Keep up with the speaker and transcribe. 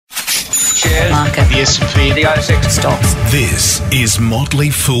market, the S&P, the ASX stocks. This is Motley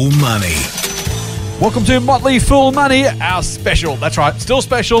Fool Money. Welcome to Motley Fool Money, our special. That's right, still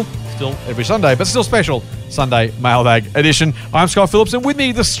special. Still every Sunday, but still special. Sunday Mailbag Edition. I'm Scott Phillips, and with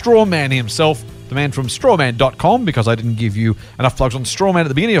me, the straw man himself, the man from strawman.com, because I didn't give you enough plugs on Strawman at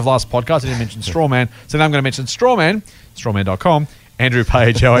the beginning of last podcast. I didn't mention Strawman, so now I'm going to mention Strawman, strawman.com. Andrew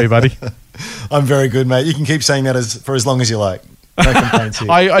Page, how are you, buddy? I'm very good, mate. You can keep saying that for as long as you like. No complaints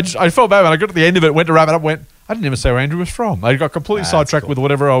here. I felt bad when I got to the end of it, went to wrap it up, I didn't even say where Andrew was from. I got completely sidetracked with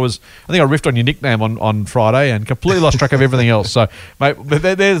whatever I think I riffed on your nickname on Friday and completely lost track of everything else. So, mate,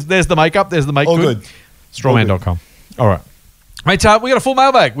 there's the makeup. There's the make All good. Strawman.com. All right. Mate, we got a full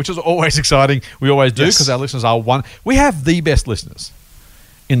mailbag, which is always exciting. We always do because our listeners are one. We have the best listeners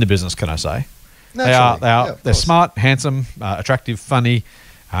in the business, can I say? Naturally. They're smart, handsome, attractive, funny,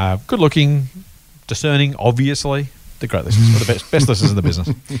 good-looking, discerning, obviously. They're great listeners. They're the best listeners in the business.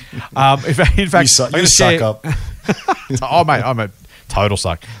 In fact, you suck up. Oh, mate, I'm a total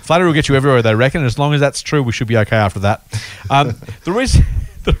suck. Flattery will get you everywhere, they reckon, and as long as that's true, we should be okay after that.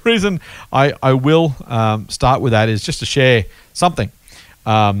 The reason I will start with that is just to share something.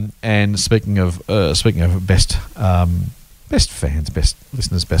 And speaking of best fans, best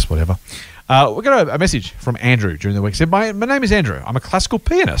listeners, best whatever, we got a message from Andrew during the week. He said, my name is Andrew. I'm a classical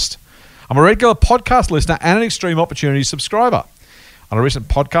pianist. I'm a regular podcast listener and an Extreme Opportunity subscriber. On a recent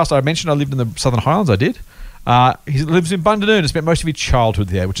podcast, I mentioned I lived in the Southern Highlands. I did. He lives in Bundanon and spent most of his childhood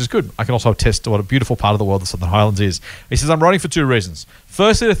there, which is good. I can also attest to what a beautiful part of the world the Southern Highlands is. He says, I'm writing for two reasons.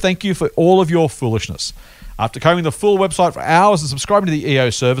 Firstly, to thank you for all of your foolishness. After combing the full website for hours and subscribing to the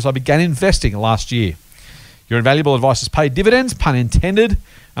EO service, I began investing last year. Your invaluable advice has paid dividends, pun intended,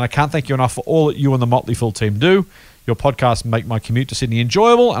 and I can't thank you enough for all that you and the Motley Fool team do. Your podcasts make my commute to Sydney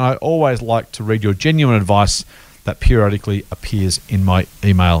enjoyable, and I always like to read your genuine advice that periodically appears in my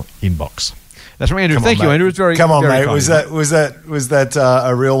email inbox. That's from Andrew. Thank you, Andrew. It's very Come on, very mate. kind. Was that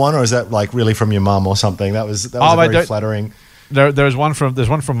a real one, or is that like really from your mum or something? That was very flattering. There's one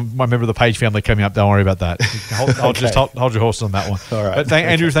from my member of the Page family coming up. Don't worry about that. Just hold your horses on that one. All right. But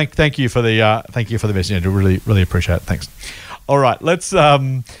Andrew, thank you for the message, Andrew. Really appreciate it. Thanks. All right, let's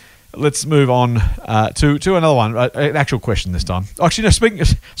move on to another one. An actual question this time. Actually, no.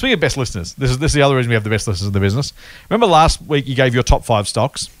 Speaking of best listeners, this is the other reason we have the best listeners in the business. Remember last week you gave your top 5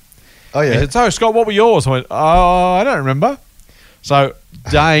 stocks. Oh yeah. He said, "So Scott, what were yours?" I went, "Oh, I don't remember." So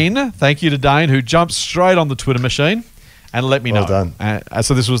Dane, thank you to Dane, who jumped straight on the Twitter machine and let me know. Well done.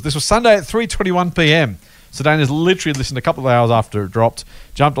 So this was Sunday at 3:21 p.m. So Dane has literally listened a couple of hours after it dropped,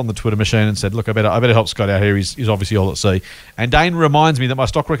 jumped on the Twitter machine and said, "Look, I better help Scott out here. He's obviously all at sea." And Dane reminds me that my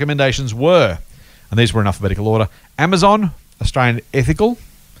stock recommendations were, and these were in alphabetical order: Amazon, Australian Ethical,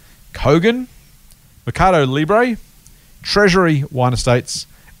 Kogan, Mercado Libre, Treasury Wine Estates,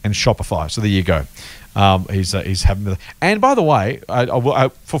 and Shopify. So there you go. He's having. And by the way,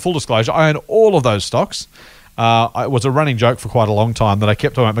 for full disclosure, I own all of those stocks. It was a running joke for quite a long time that I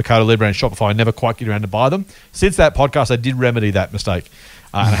kept talking about Mercado Libre and Shopify. I never quite get around to buy them. Since that podcast, I did remedy that mistake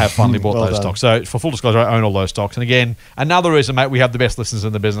and I have finally bought those stocks. So for full disclosure, I own all those stocks. And again, another reason, mate, we have the best listeners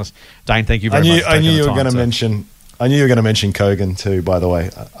in the business. Dane, thank you very much. I knew you were going to mention Kogan too. By the way,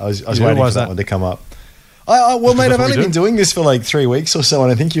 I was waiting for that one to come up. Well, mate, I've only been doing this for like 3 weeks or so,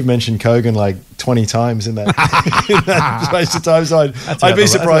 and I think you've mentioned Kogan like 20 times in that space of time. So I'd be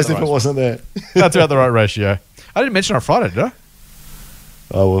surprised if it wasn't there. That's about the right ratio. I didn't mention it on Friday, did I?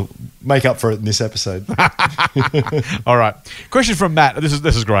 Oh, we'll make up for it in this episode. All right. Question from Matt. This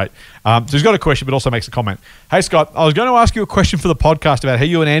is great. So he's got a question, but also makes a comment. Hey, Scott, I was going to ask you a question for the podcast about how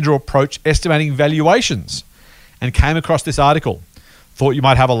you and Andrew approach estimating valuations and came across this article. Thought you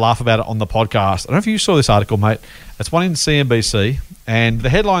might have a laugh about it on the podcast. I don't know if you saw this article, mate. It's one in CNBC, and the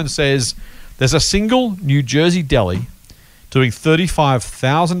headline says, there's a single New Jersey deli doing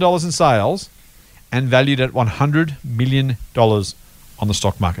 $35,000 in sales and valued at $100 million on the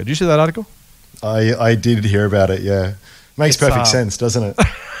stock market. Did you see that article? I did hear about it, yeah. Makes perfect sense, doesn't it?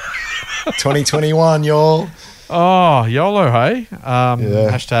 2021, y'all. Oh, YOLO, hey?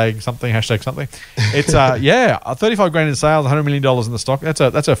 Hashtag something. It's, $35,000 in sales, $100 million in the stock.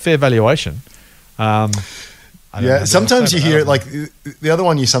 That's a fair valuation. Sometimes you hear, like, the other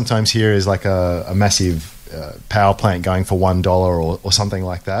one you sometimes hear is like a massive power plant going for $1 or something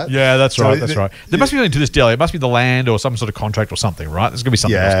like that. Yeah, that's right. There must be something to this deli. It must be the land or some sort of contract or something, right? There's going to be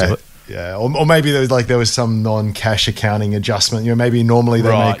something else to it. Yeah, or maybe there was some non-cash accounting adjustment. You know, maybe normally they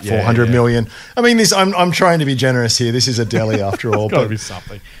make $400 million. I mean, I'm trying to be generous here. This is a deli after all. Got to be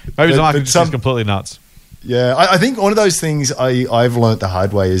something. Maybe the market is completely nuts. Yeah, I think one of those things I've learnt the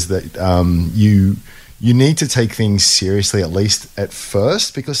hard way is that you need to take things seriously, at least at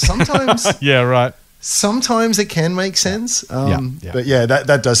first, because sometimes yeah, right. Sometimes it can make sense. But yeah,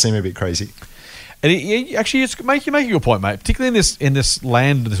 that does seem a bit crazy. And you make a good point, mate. Particularly in this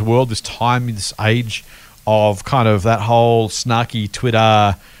land, this world, this time, this age of kind of that whole snarky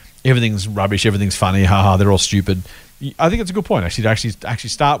Twitter, everything's rubbish, everything's funny, haha, they're all stupid. I think it's a good point actually to actually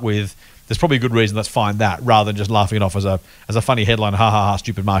start with. There's probably a good reason. Let's find that rather than just laughing it off as a funny headline, ha ha ha,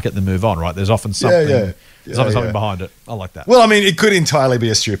 stupid market, and then move on. Right? There's often something. There's often something behind it. I like that. Well, I mean, it could entirely be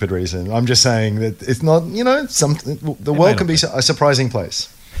a stupid reason. I'm just saying that it's not. The world can be a surprising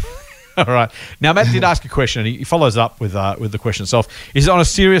place. All right. Now, Matt did ask a question, and he follows up with the question itself. Is on a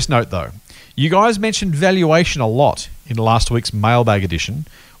serious note, though. You guys mentioned valuation a lot in last week's Mailbag edition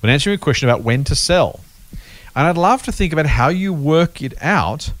when answering a question about when to sell, and I'd love to think about how you work it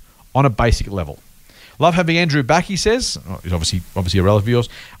out on a basic level. Love having Andrew back, he says. He's obviously a relative of yours.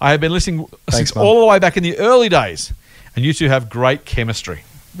 I have been listening since all the way back in the early days, and you two have great chemistry,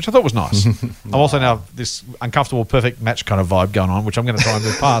 which I thought was nice. I'm also now this uncomfortable perfect match kind of vibe going on, which I'm going to try and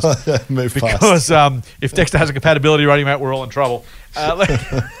move past. Because if Dexter has a compatibility rating, mate, we're all in trouble.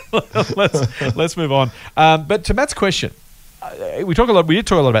 Let's move on. But to Matt's question, we did talk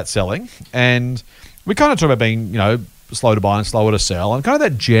a lot about selling, and we kind of talk about being, slow to buy and slower to sell and kind of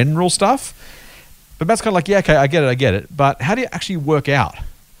that general stuff. But Matt's kind of like, yeah, okay, I get it. But how do you actually work out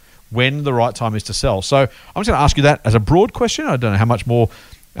when the right time is to sell? So I'm just going to ask you that as a broad question. I don't know how much more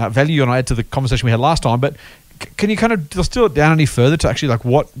value you want to add to the conversation we had last time, but can you kind of distill it down any further to actually like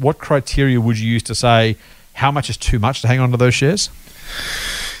what criteria would you use to say how much is too much to hang on to those shares?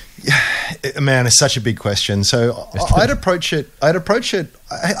 Yeah, man, it's such a big question. So I'd approach it. I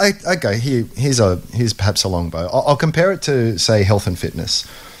go here's perhaps a long bow. I'll compare it to, say, health and fitness.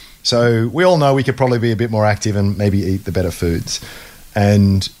 So we all know we could probably be a bit more active and maybe eat the better foods.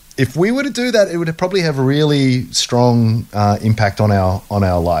 And if we were to do that, it would probably have a really strong impact on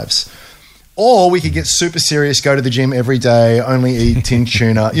our lives. Or we could get super serious, go to the gym every day, only eat tin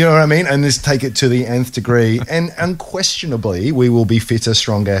tuna, you know what I mean? And just take it to the nth degree. And unquestionably, we will be fitter,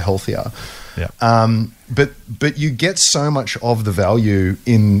 stronger, healthier. Yeah. But you get so much of the value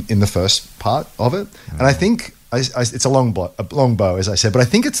in the first part of it. And I think it's a long bow, as I said, but I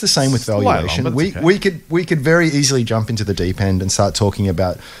think it's the same with valuation. We could very easily jump into the deep end and start talking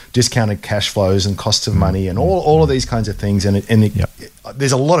about discounted cash flows and costs of money and all of these kinds of things. And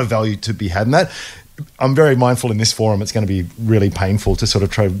there's a lot of value to be had in that. I'm very mindful in this forum it's going to be really painful to sort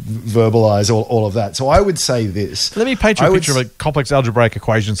of try to verbalize all of that. So I would say this. Let me paint you a picture of a complex algebraic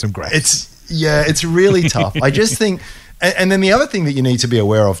equation, some graphs. It's really tough. I just think... And then the other thing that you need to be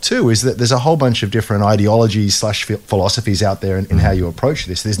aware of too is that there's a whole bunch of different ideologies / philosophies out there in how you approach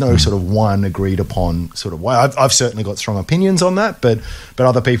this. There's no sort of one agreed upon sort of way. I've certainly got strong opinions on that, but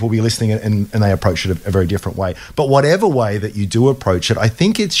other people will be listening and they approach it a very different way. But whatever way that you do approach it, I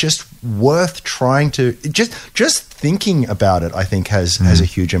think it's just worth trying to just thinking about it. I think has a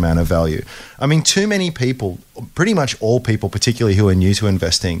huge amount of value. I mean, too many people, pretty much all people, particularly who are new to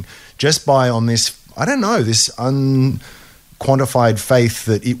investing, just buy on this. I don't know, this unquantified faith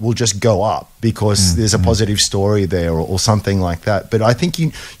that it will just go up because there's a positive story there or something like that. But I think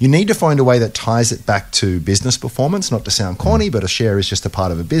you need to find a way that ties it back to business performance, not to sound corny, but a share is just a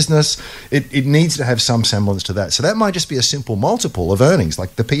part of a business. It needs to have some semblance to that. So that might just be a simple multiple of earnings,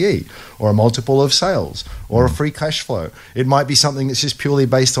 like the PE, or a multiple of sales, or a free cash flow. It might be something that's just purely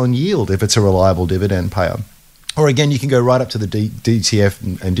based on yield if it's a reliable dividend payer. Or again, you can go right up to the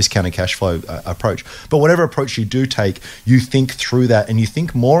DTF and discounted cash flow approach. But whatever approach you do take, you think through that and you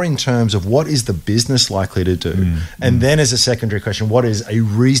think more in terms of what is the business likely to do. And then as a secondary question, what is a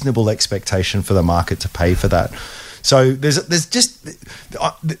reasonable expectation for the market to pay for that? So there's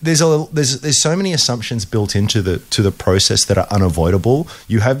so many assumptions built into the process that are unavoidable.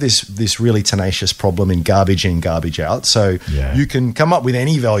 You have this really tenacious problem in garbage in, garbage out. So you can come up with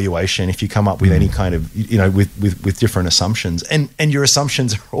any valuation if you come up with any kind of with different assumptions, and your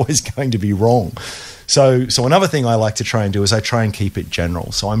assumptions are always going to be wrong. So another thing I like to try and do is I try and keep it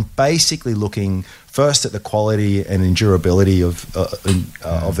general. So I'm basically looking first at the quality and endurability of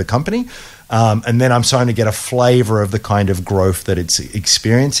the company. And then I'm starting to get a flavor of the kind of growth that it's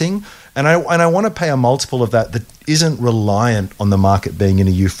experiencing. And I want to pay a multiple of that isn't reliant on the market being in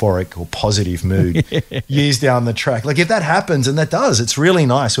a euphoric or positive mood years down the track. Like if that happens, and that does, it's really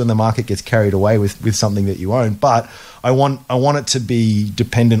nice when the market gets carried away with something that you own. But I want it to be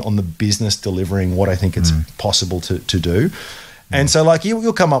dependent on the business delivering what I think it's possible to do. And so like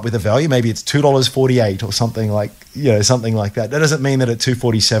you'll come up with a value, maybe it's $2.48 or something like that. That doesn't mean that at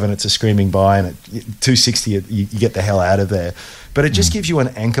 $2.47 it's a screaming buy, and at $2.60 you get the hell out of there. But it just gives you an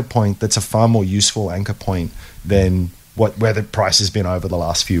anchor point that's a far more useful anchor point than where the price has been over the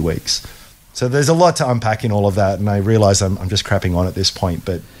last few weeks. So there's a lot to unpack in all of that, and I realize I'm just crapping on at this point,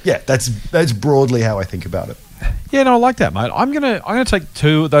 but yeah, that's broadly how I think about it. Yeah, no, I like that, mate. I'm gonna take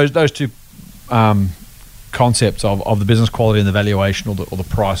those two concepts of the business quality and the valuation or the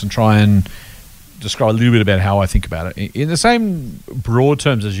price, and try and describe a little bit about how I think about it in the same broad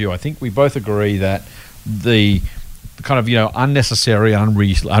terms as you. I think we both agree that the kind of unnecessary,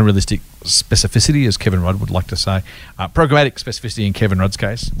 unrealistic specificity, as Kevin Rudd would like to say, programmatic specificity in Kevin Rudd's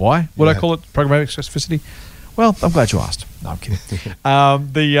case. Why would I call it programmatic specificity? Well, I'm glad you asked. No, I'm kidding.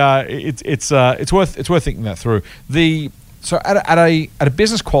 It's worth thinking that through. So at a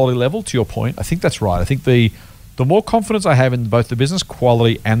business quality level, to your point, I think that's right. I think the more confidence I have in both the business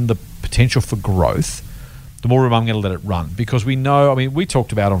quality and the potential for growth, the more room I'm going to let it run. Because we know, we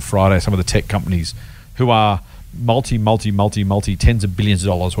talked about on Friday some of the tech companies who are multi tens of billions of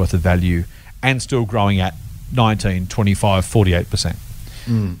dollars worth of value and still growing at 19, 25, 48%.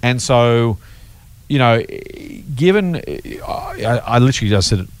 And so, given, I literally just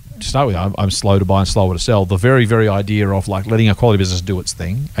said it to start with, I'm slow to buy and slower to sell. The very, very idea of like letting a quality business do its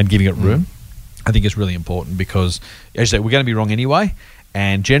thing and giving it room, I think is really important, because, as you say, we're going to be wrong anyway.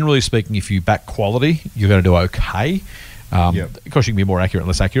 And generally speaking, if you back quality, you're going to do okay. Of course, you can be more accurate and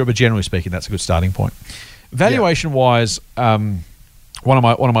less accurate, but generally speaking, that's a good starting point. Valuation-wise, one of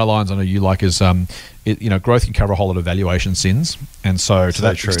my lines I know you like is, growth can cover a whole lot of valuation sins, and so to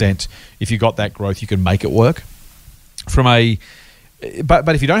that extent, if you got that growth, you can make it work.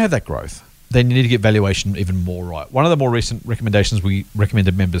 But if you don't have that growth, then you need to get valuation even more right. One of the more recent recommendations we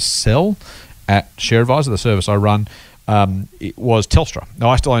recommended members sell at ShareAdvisor, the service I run, it was Telstra. Now,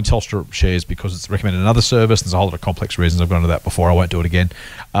 I still own Telstra shares because it's recommended another service. There's a whole lot of complex reasons. I've gone into that before. I won't do it again.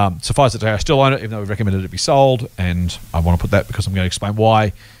 Suffice it to say, I still own it, even though we've recommended it be sold, and I want to put that because I'm going to explain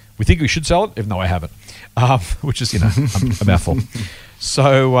why we think we should sell it, even though I haven't, which is, a mouthful.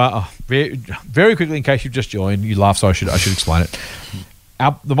 So, very, very quickly, in case you've just joined, you laugh, so I should explain it.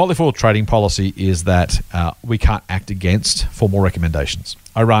 The Motley Fool trading policy is that we can't act against formal recommendations.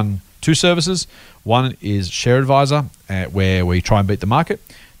 I run two services. One is ShareAdvisor, where we try and beat the market.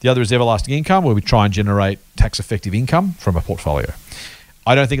 The other is Everlasting Income, where we try and generate tax-effective income from a portfolio.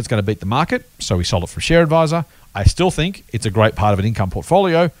 I don't think it's going to beat the market, so we sold it from ShareAdvisor. I still think it's a great part of an income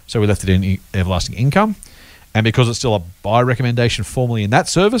portfolio, so we left it in Everlasting Income. And because it's still a buy recommendation formally in that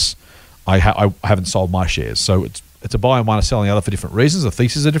service, I haven't sold my shares. So it's a buy in one, a sell in the other for different reasons. The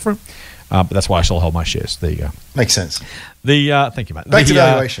theses are different, but that's why I still hold my shares. There you go. Makes sense. Thank you, mate. Back to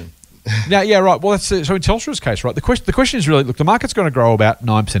valuation. Yeah, right. Well, so in Telstra's case, right, the question is really, look, the market's going to grow about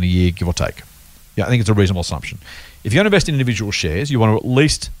 9% a year, give or take. Yeah, I think it's a reasonable assumption. If you're going to invest in individual shares, you want to at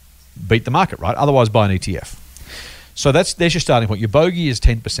least beat the market, right? Otherwise, buy an ETF. So there's your starting point. Your bogey is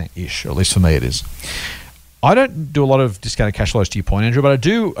 10%-ish, or at least for me it is. I don't do a lot of discounted cash flows, to your point, Andrew, but I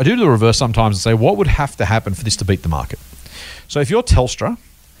do the reverse sometimes and say, what would have to happen for this to beat the market? So if you're Telstra,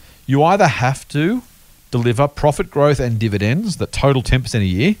 you either have to deliver profit growth and dividends that total 10% a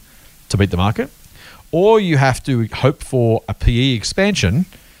year to beat the market, or you have to hope for a PE expansion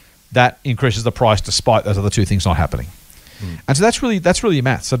that increases the price despite those other two things not happening. And so that's really your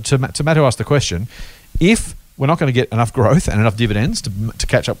math. So to Matt, who asked the question, if we're not going to get enough growth and enough dividends to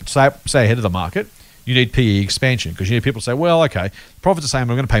catch up, say ahead of the market, you need PE expansion, because you need people to say, well, okay, profit's the same,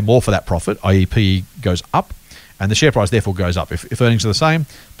 we're going to pay more for that profit, i.e. PE goes up, and the share price therefore goes up. If earnings are the same,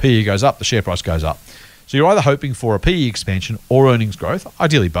 PE goes up, the share price goes up. So you're either hoping for a PE expansion or earnings growth,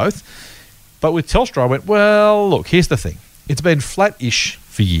 ideally both. But with Telstra, I went, well, look, here's the thing. It's been flat-ish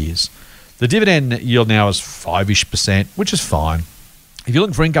for years. The dividend yield now is 5-ish%, which is fine. If you're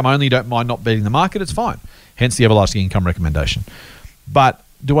looking for income only, you don't mind not beating the market, it's fine. Hence the Everlasting Income recommendation. But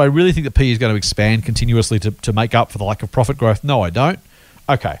do I really think that PE is going to expand continuously to make up for the lack of profit growth? No, I don't.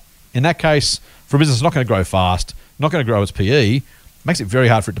 Okay. In that case, for a business that's not going to grow fast, not going to grow its PE, makes it very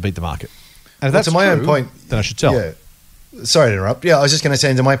hard for it to beat the market. And if that's to my true, own point, then I should sell. Yeah. Sorry to interrupt. Yeah, I was just going to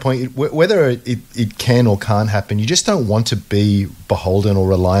say, to my point, whether it can or can't happen, you just don't want to be beholden or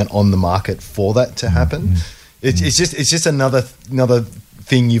reliant on the market for that to happen. It's just another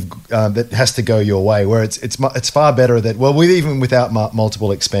thing that has to go your way. Where it's far better that, well, even without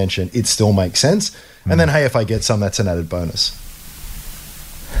multiple expansion, it still makes sense. And then, hey, if I get some, that's an added bonus.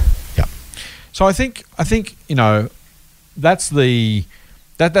 Yeah. So I think that's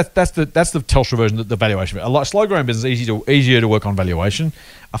That's the Telstra version, the valuation. A slow growing business easier to work on valuation.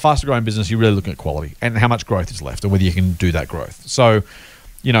 A faster growing business, you're really looking at quality and how much growth is left and whether you can do that growth. So,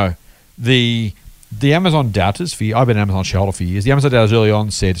 the Amazon doubters I've been an Amazon shareholder for years. The Amazon doubters early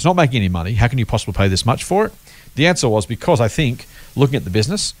on said it's not making any money. How can you possibly pay this much for it? The answer was because I think looking at the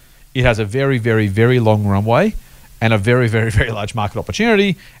business, it has a very, very, very long runway and a very, very, very large market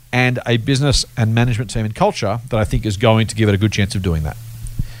opportunity and a business and management team and culture that I think is going to give it a good chance of doing that.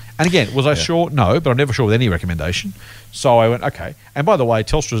 And again, was I sure? No, but I'm never sure with any recommendation. So I went, okay. And by the way,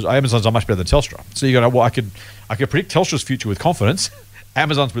 Amazon's are much better than Telstra. So you go, well, I could predict Telstra's future with confidence,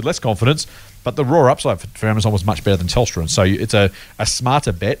 Amazon's with less confidence, but the raw upside for Amazon was much better than Telstra. And so it's a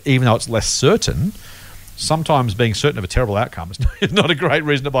smarter bet, even though it's less certain. Sometimes being certain of a terrible outcome is not a great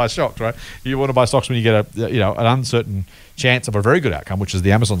reason to buy stocks, right? You want to buy stocks when you get an uncertain chance of a very good outcome, which is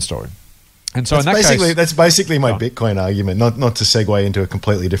the Amazon story. And so that's basically my Bitcoin argument. Not to segue into a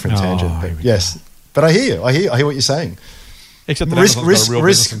completely different tangent. But yes, but I hear what you're saying. Except that Amazon's got a real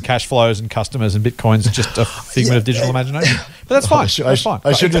business and cash flows and customers, and Bitcoin's just a figment of digital imagination. But that's fine. That's fine.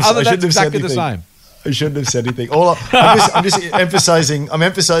 I shouldn't have said anything. The same. I shouldn't have said anything. I'm just emphasizing. I'm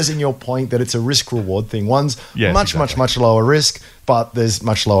emphasizing your point that it's a risk-reward thing. One's much lower risk, but there's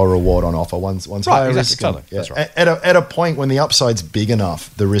much lower reward on offer. One's higher risk. Totally. That's right. At a point when the upside's big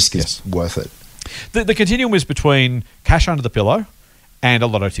enough, the risk is worth it. The continuum is between cash under the pillow and a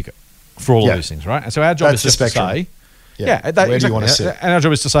lotto ticket for all of these things, right? And so our job is just to say, where do you want to sit? And our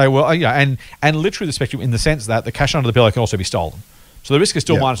job is to say, well, and literally the spectrum in the sense that the cash under the pillow can also be stolen. So the risk is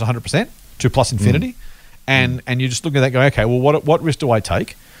still minus 100%. To plus infinity, and you're just looking at that going, okay, well, what risk do I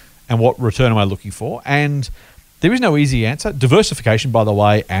take, and what return am I looking for? And there is no easy answer. Diversification, by the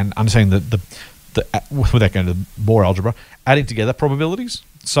way, and understanding the without going to more algebra, adding together probabilities.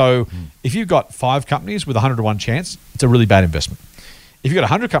 So if you've got 5 companies with 100 to 1 chance, it's a really bad investment. If you've got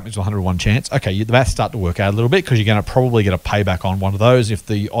 100 companies with 100 to 1 chance, okay, the maths start to work out a little bit because you're going to probably get a payback on one of those. If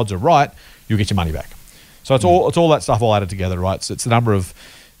the odds are right, you'll get your money back. So it's all that stuff all added together, right? So it's the number of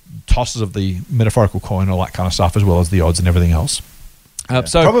tosses of the metaphorical coin, all that kind of stuff, as well as the odds and everything else.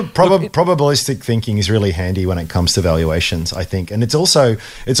 So probabilistic thinking is really handy when it comes to valuations, I think, and it's also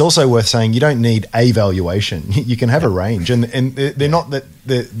worth saying you don't need a valuation. You can have a range, and they're not that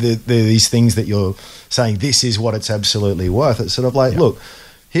they're these things that you're saying this is what it's absolutely worth. It's sort of like, look,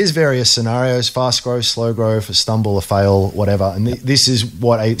 here's various scenarios: fast growth, slow growth, a stumble, a fail, whatever. And this is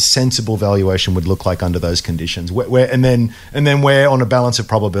what a sensible valuation would look like under those conditions. And then where on a balance of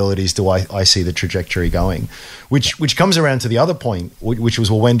probabilities do I see the trajectory going? Which comes around to the other point, which was,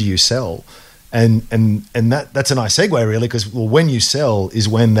 well, when do you sell? And that's a nice segue, really, because when you sell is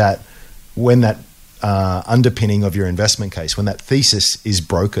when that underpinning of your investment case, when that thesis is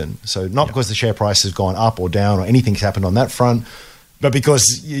broken. So not because the share price has gone up or down or anything's happened on that front, but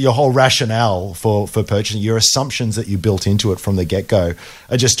because your whole rationale for purchasing, your assumptions that you built into it from the get-go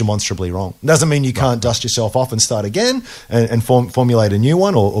are just demonstrably wrong. It doesn't mean you can't dust yourself off and start again and formulate a new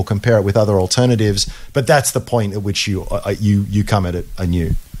one or compare it with other alternatives, but that's the point at which you come at it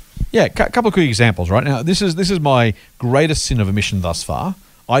anew. Yeah, a couple of quick examples, right? Now, this is my greatest sin of omission thus far.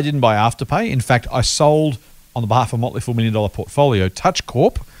 I didn't buy Afterpay. In fact, I sold, on the behalf of Motley Fool $1 million portfolio, Touch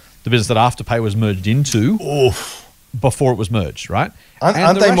Corp, the business that Afterpay was merged into. Before it was merged, right?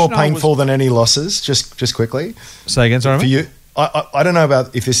 Aren't they more painful than any losses? Just quickly. Say again, sorry. For you, I don't know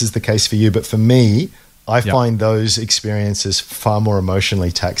about if this is the case for you, but for me, I find those experiences far more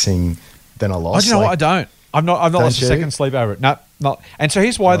emotionally taxing than a loss. You know what? I don't. I've not lost a second sleep over it. No, not. And so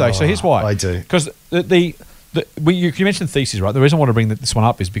here's why, though. So here's why. I do. Because you mentioned thesis, right? The reason I want to bring this one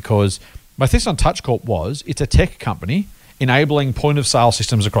up is because my thesis on Touch Corp was it's a tech company enabling point-of-sale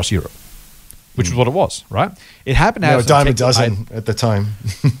systems across Europe. Which was what it was, right? It happened to have a dime a dozen at the time.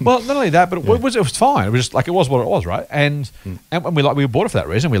 Well, not only that, but it was fine. It was just like it was what it was, right? And we bought it for that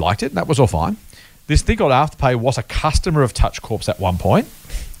reason. We liked it. And that was all fine. This thing called Afterpay was a customer of Touch Corp's at one point,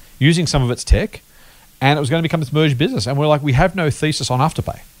 using some of its tech, and it was going to become this merged business. And we're like, we have no thesis on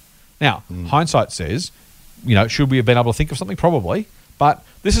Afterpay. Now, hindsight says, should we have been able to think of something? Probably. But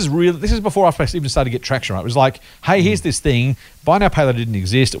this is before Afterpay even started to get traction, right? It was like, hey, here's this thing. Buy now, pay later didn't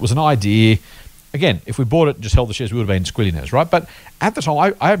exist. It was an idea. Again, if we bought it and just held the shares, we would have been squillionaires, right? But at the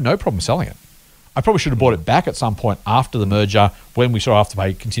time, I have no problem selling it. I probably should have bought it back at some point after the merger when we saw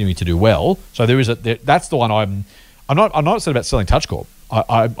Afterpay continuing to do well. So that's the one I'm not upset about selling Touch Corp.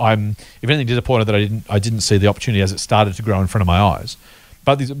 I'm if anything disappointed that I didn't see the opportunity as it started to grow in front of my eyes.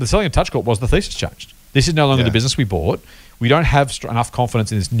 But the selling of Touch Corp was the thesis changed. This is no longer the business we bought. We don't have enough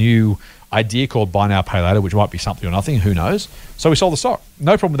confidence in this new idea called buy now, pay later, which might be something or nothing. Who knows? So we sold the stock.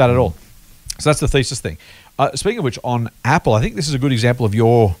 No problem with that at all. So that's the thesis thing. Speaking of which, on Apple, I think this is a good example of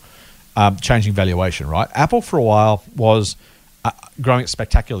your changing valuation, right? Apple for a while was growing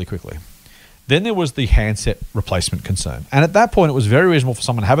spectacularly quickly. Then there was the handset replacement concern. And at that point, it was very reasonable for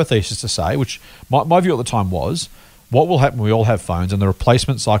someone to have a thesis to say, which my view at the time was, what will happen when we all have phones and the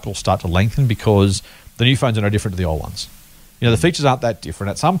replacement cycles start to lengthen because the new phones are no different to the old ones. The features aren't that different.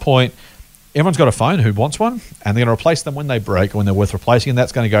 At some point, everyone's got a phone who wants one, and they're going to replace them when they break or when they're worth replacing, and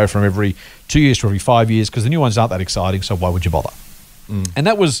that's going to go from every 2 years to every 5 years because the new ones aren't that exciting, so why would you bother? And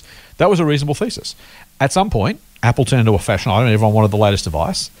that was a reasonable thesis. At some point, Apple turned into a fashion item and everyone wanted the latest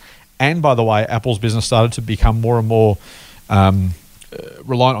device. And by the way, Apple's business started to become more and more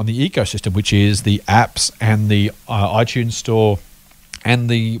reliant on the ecosystem, which is the apps and the iTunes store and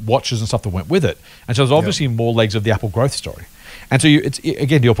the watches and stuff that went with it. And so there's obviously more legs of the Apple growth story. And so it's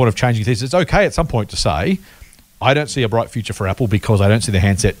again, to your point of changing thesis, it's okay at some point to say, I don't see a bright future for Apple because I don't see the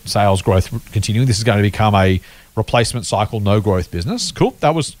handset sales growth continuing. This is going to become a replacement cycle, no growth business. Cool.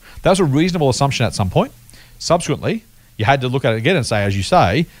 That was a reasonable assumption at some point. Subsequently, you had to look at it again and say, as you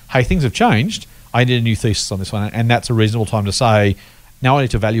say, hey, things have changed. I need a new thesis on this one. And that's a reasonable time to say, now I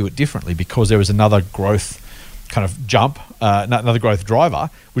need to value it differently because there is another growth kind of jump, another growth driver,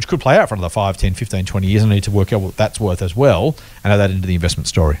 which could play out for another 5, 10, 15, 20 years. And I need to work out what that's worth as well and add that into the investment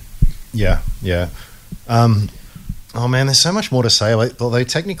story. Yeah. Oh, man, there's so much more to say. Although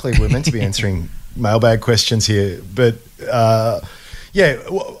technically we're meant to be answering mailbag questions here. But, well,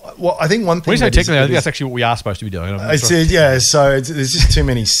 I think one thing... When you say technically, I think that's actually what we are supposed to be doing. So there's just too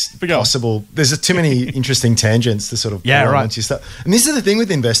many possible... There's just too many interesting tangents to sort of... Once you start. And this is the thing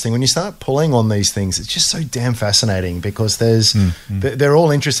with investing. When you start pulling on these things, it's just so damn fascinating because they're all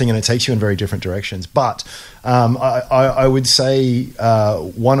interesting and it takes you in very different directions. But I would say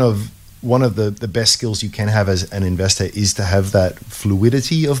one of the best skills you can have as an investor is to have that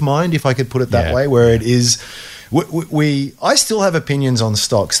fluidity of mind, if I could put it that way, where it is... I still have opinions on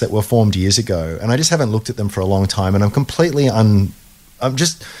stocks that were formed years ago, and I just haven't looked at them for a long time, and I'm completely I'm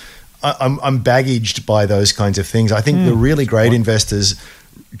baggaged by those kinds of things. I think the really great investors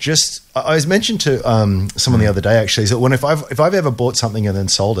I was mentioned to someone the other day actually, is that if I've ever bought something and then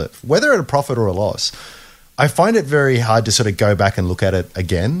sold it, whether at a profit or a loss, I find it very hard to sort of go back and look at it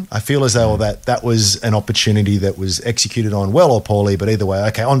again. I feel as though that was an opportunity that was executed on well or poorly, but either way,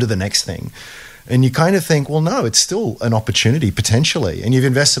 okay, on to the next thing. And you kind of think, well, no, it's still an opportunity potentially, and you've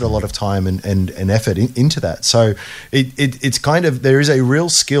invested a lot of time and effort into that. So it's kind of, there is a real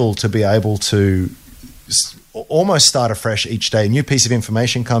skill to be able to almost start afresh each day. A new piece of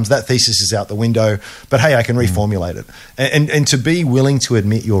information comes, that thesis is out the window, but hey, I can reformulate it. And to be willing to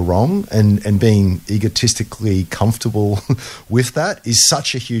admit you're wrong and being egotistically comfortable with that is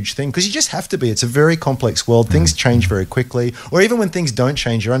such a huge thing, because you just have to be. It's a very complex world. Things change very quickly, or even when things don't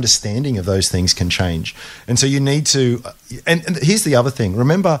change, your understanding of those things can change. And so you need to, and here's the other thing,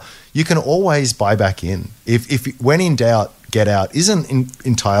 remember, you can always buy back in. If when in doubt, get out isn't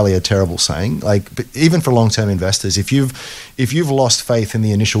entirely a terrible saying. But even for long-term investors, if you've lost faith in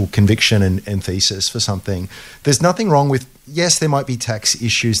the initial conviction and thesis for something, there's nothing wrong with, yes, there might be tax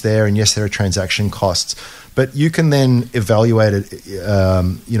issues there, and yes, there are transaction costs, but you can then evaluate it,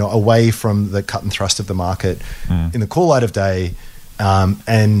 away from the cut and thrust of the market in the cool light of day,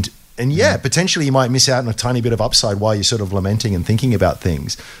 and potentially you might miss out on a tiny bit of upside while you're sort of lamenting and thinking about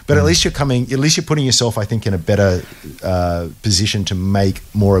things. But at least you're putting yourself, I think, in a better position to make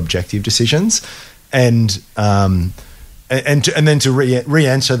more objective decisions, and then to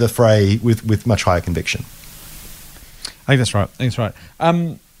re-enter the fray with much higher conviction. I think that's right. Let's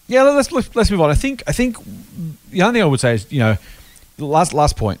move on. I think the only thing I would say is, the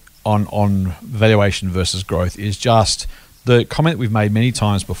last point on valuation versus growth is just the comment we've made many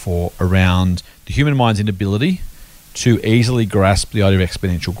times before around the human mind's inability to easily grasp the idea of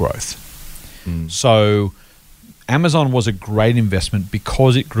exponential growth. So Amazon was a great investment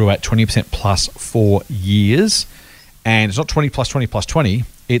because it grew at 20% plus for years. And it's not 20 plus 20 plus 20.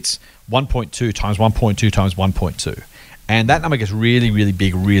 It's 1.2 times 1.2 times 1.2. And that number gets really, really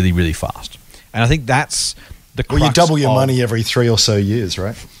big, really, really fast. And I think that's the crux. Well, you double your money every 3 or so years,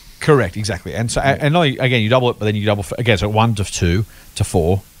 right? Correct, exactly. And so, and not, again, you double it, but then you double again. So 1 to 2 to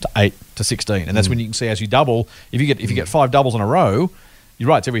 4 to 8 to 16, and that's when you can see as you double. If you get 5 doubles in a row, you're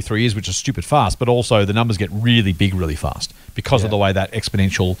right. It's every 3 years, which is stupid fast. But also the numbers get really big, really fast because of the way that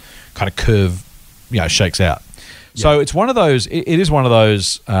exponential kind of curve, shakes out. Yeah. So it's one of those. It is one of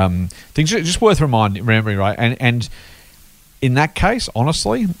those things just worth remembering, right? And in that case,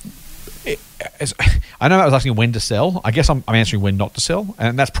 honestly, I know I was asking when to sell. I guess I'm answering when not to sell,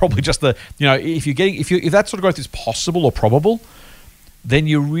 and that's probably just the if that sort of growth is possible or probable, then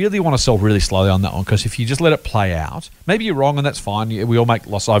you really want to sell really slowly on that one, because if you just let it play out, maybe you're wrong and that's fine. We all make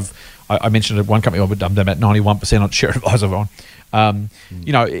loss. I mentioned at one company I'm about 91% on share advisor on.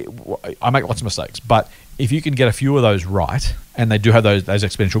 I make lots of mistakes, but if you can get a few of those right, and they do have those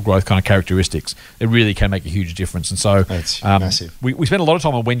exponential growth kind of characteristics, it really can make a huge difference. And so that's massive. We spend a lot of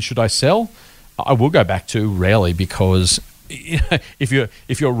time on when should I sell. I will go back to rarely, because if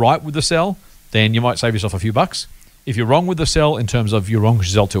you're right with the sell, then you might save yourself a few bucks. If you're wrong with the sell, in terms of you're wrong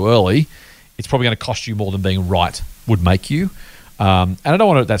because you sell too early, it's probably going to cost you more than being right would make you. And I don't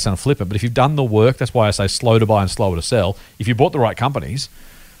want that sound flippant, but if you've done the work, that's why I say slow to buy and slower to sell. If you bought the right companies,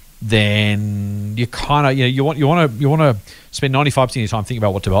 then you kind of you want to spend 95% of your time thinking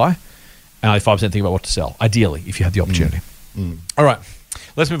about what to buy, and 95% thinking about what to sell. Ideally, if you have the opportunity. All right,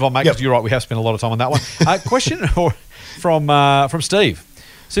 let's move on, mate. Because you're right, we have spent a lot of time on that one. Question from Steve.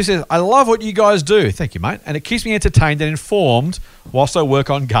 So he says, I love what you guys do. Thank you, mate. And it keeps me entertained and informed whilst I work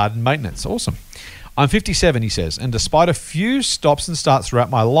on garden maintenance. Awesome. I'm 57, he says, and despite a few stops and starts throughout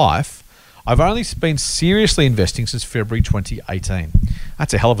my life, I've only been seriously investing since February 2018.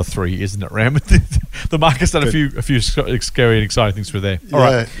 That's a hell of a 3 years, isn't it, Ram? The market's done a few scary and exciting things through there. All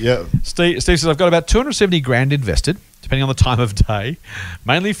right. Yeah. Steve says, I've got about 270 grand invested, depending on the time of day,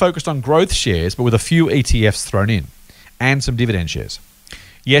 mainly focused on growth shares, but with a few ETFs thrown in, and some dividend shares.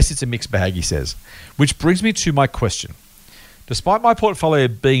 Yes, it's a mixed bag, he says. Which brings me to my question. Despite my portfolio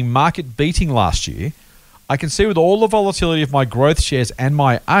being market beating last year, I can see with all the volatility of my growth shares and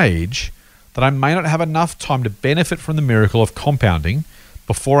my age that I may not have enough time to benefit from the miracle of compounding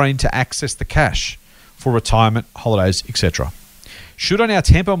before I need to access the cash for retirement, holidays, etc. Should I now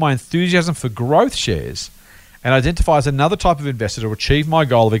temper my enthusiasm for growth shares and identify as another type of investor to achieve my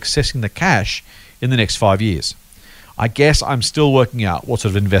goal of accessing the cash in the next 5 years? I guess I'm still working out what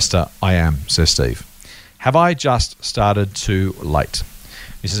sort of investor I am, says Steve. Have I just started too late?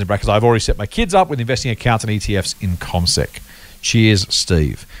 This is in brackets. I've already set my kids up with investing accounts and ETFs in CommSec. Cheers,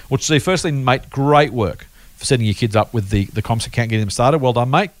 Steve. Well, Steve, firstly, mate, great work for setting your kids up with the CommSec account, getting them started. Well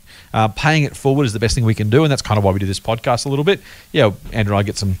done, mate. Paying it forward is the best thing we can do, and that's kind of why we do this podcast a little bit. Yeah, Andrew and I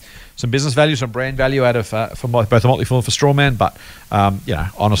get some business value, some brand value out of from both the Motley Fool and for Strawman, but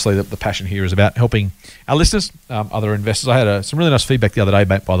honestly, the passion here is about helping our listeners, other investors. I had some really nice feedback the other day,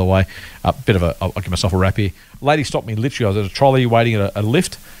 mate, by the way. I'll give myself a wrap here. A lady stopped me literally. I was at a trolley waiting at a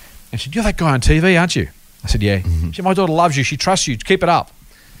lift, and she said, "You're that guy on TV, aren't you?" I said, "Yeah." She said, "My daughter loves you. She trusts you. Keep it up."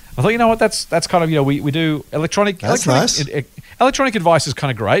 I thought, you know what, that's kind of, we do electronic nice. Electronic advice is kind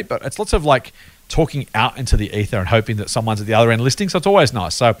of great, but it's lots of like talking out into the ether and hoping that someone's at the other end listening. So it's always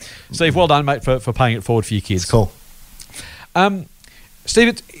nice. So Steve, well done, mate, for paying it forward for your kids. It's cool.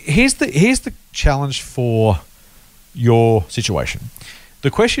 Steve, here's the challenge for your situation.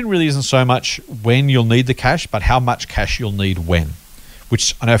 The question really isn't so much when you'll need the cash, but how much cash you'll need when,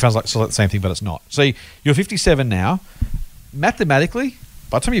 which I know sounds like the same thing, but it's not. See, you're 57 now. Mathematically,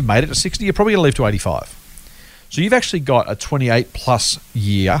 by the time you've made it to 60, you're probably going to live to 85. So you've actually got a 28 plus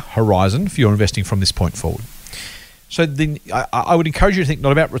year horizon for your investing from this point forward. So then I would encourage you to think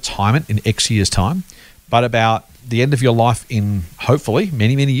not about retirement in X years' time, but about the end of your life in hopefully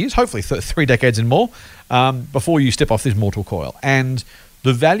many, many years, hopefully 3 decades and more, before you step off this mortal coil. And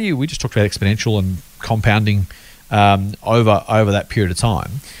the value, we just talked about exponential and compounding over that period of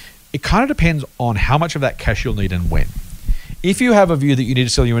time. It kind of depends on how much of that cash you'll need and when. If you have a view that you need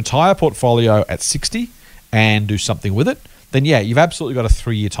to sell your entire portfolio at 60 and do something with it, then yeah, you've absolutely got a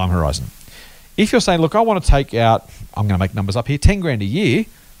 3 year time horizon. If you're saying, look, I want to take out, I'm going to make numbers up here, 10 grand a year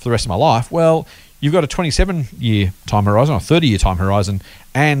for the rest of my life, well, you've got a 27 year time horizon or 30 year time horizon,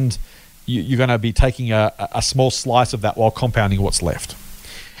 and you're going to be taking a small slice of that while compounding what's left.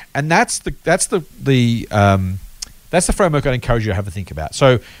 And that's the framework I'd encourage you to have a think about.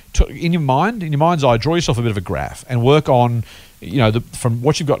 So in your mind's eye, draw yourself a bit of a graph and work on, from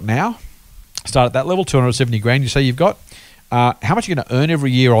what you've got now, start at that level, 270 grand you say you've got, how much you're going to earn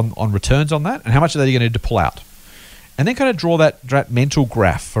every year on returns on that, and how much of that are you going to need to pull out. And then kind of draw that mental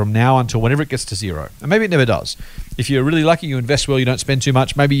graph from now until whenever it gets to zero. And maybe it never does. If you're really lucky, you invest well, you don't spend too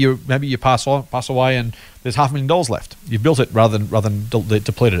much, maybe you pass away and there's $500,000 left. You've built it rather than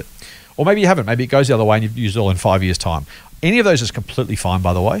depleted it. Or maybe you haven't. Maybe it goes the other way and you've used it all in 5 years' time. Any of those is completely fine,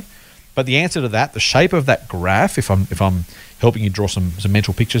 by the way. But the answer to that, the shape of that graph, if I'm helping you draw some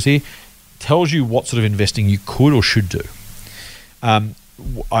mental pictures here, tells you what sort of investing you could or should do.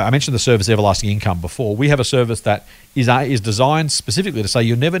 I mentioned the service Everlasting Income before. We have a service that is designed specifically to say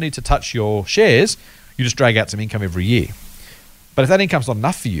you never need to touch your shares. You just drag out some income every year. But if that income's not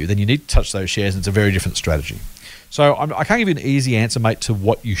enough for you, then you need to touch those shares, and it's a very different strategy. So I can't give you an easy answer, mate, to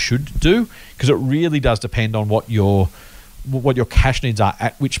what you should do, because it really does depend on what your what your cash needs are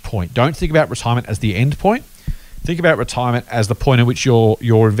at which point. Don't think about retirement as the end point. Think about retirement as the point at which your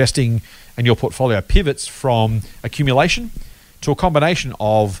investing and your portfolio pivots from accumulation to a combination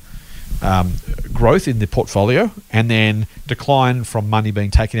of growth in the portfolio and then decline from money being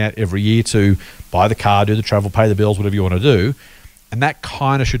taken out every year to buy the car, do the travel, pay the bills, whatever you want to do. And that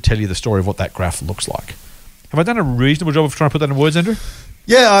kind of should tell you the story of what that graph looks like. Have I done a reasonable job of trying to put that in words, Andrew?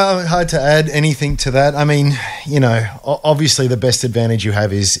 Yeah, hard to add anything to that. I mean, obviously the best advantage you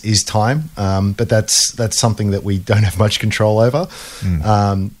have is time, but that's something that we don't have much control over.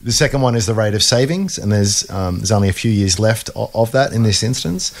 The second one is the rate of savings, and there's only a few years left of that in this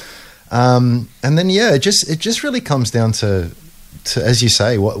instance. And then it just really comes down to as you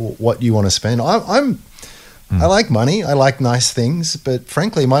say, what you want to spend. I like money. I like nice things, but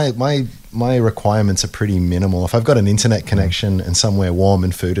frankly, my requirements are pretty minimal. If I've got an internet connection and somewhere warm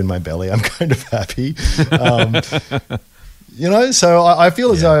and food in my belly, I'm kind of happy. So I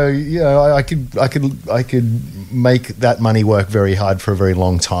feel as though I could make that money work very hard for a very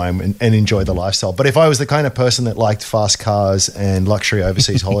long time and enjoy the lifestyle. But if I was the kind of person that liked fast cars and luxury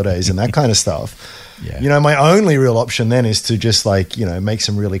overseas holidays and that kind of stuff, my only real option then is to just make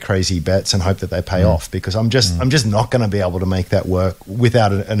some really crazy bets and hope that they pay off, because I'm just not going to be able to make that work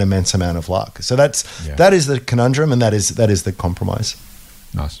without an immense amount of luck. So that is the conundrum, and that is the compromise.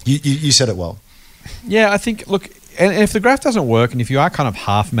 Nice. You said it well. Yeah, I think, look, and if the graph doesn't work, and if you are kind of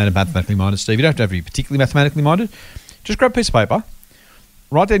half mathematically minded, Steve, you don't have to be particularly mathematically minded. Just grab a piece of paper,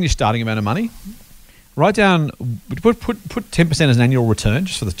 write down your starting amount of money, write down, put 10% as an annual return,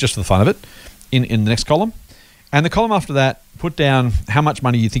 just for the fun of it, in the next column. And the column after that, put down how much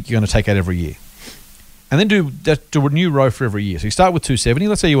money you think you're going to take out every year. And then do a new row for every year. So you start with 270.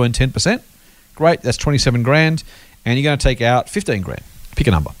 Let's say you earn 10%. Great, that's 27 grand. And you're going to take out 15 grand. Pick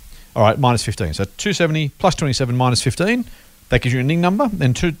a number. All right, minus 15. So 270 plus 27 minus 15. That gives you a ending number.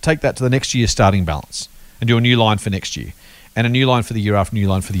 Then take that to the next year's starting balance and do a new line for next year. And a new line for the year after, new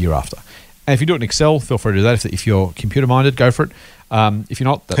line for the year after. And if you do it in Excel, feel free to do that. If you're computer-minded, go for it. If you're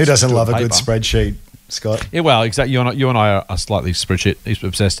not, who doesn't love a good spreadsheet, Scott? Yeah, well, exactly. You and I are slightly spreadsheet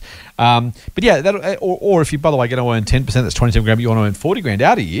obsessed. But yeah, or if you, by the way, going to earn 10%, that's 27 grand, but you want to earn 40 grand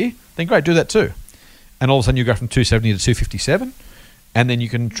out a year, then great, do that too. And all of a sudden you go from 270 to 257, and then you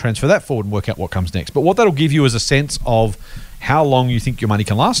can transfer that forward and work out what comes next. But what that'll give you is a sense of how long you think your money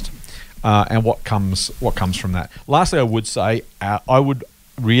can last, and what comes from that. Lastly, I would say I would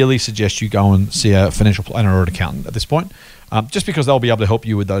really suggest you go and see a financial planner or an accountant at this point, just because they'll be able to help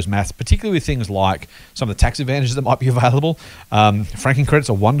you with those maths, particularly with things like some of the tax advantages that might be available. Franking credits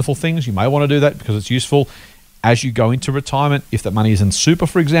are wonderful things. You may want to do that because it's useful as you go into retirement. If that money is in super,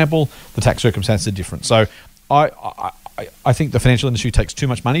 for example, the tax circumstances are different. So I think the financial industry takes too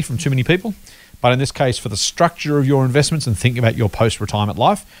much money from too many people. But in this case, for the structure of your investments and thinking about your post-retirement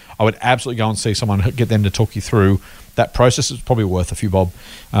life, I would absolutely go and see someone, get them to talk you through that process. It's probably worth a few bob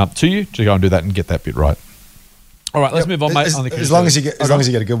to you to go and do that and get that bit right. All right, let's move on, mate. As long as you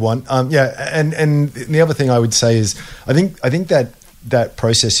get a good one, And the other thing I would say is, I think that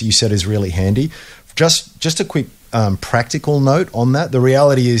process you said is really handy. Just a quick practical note on that. The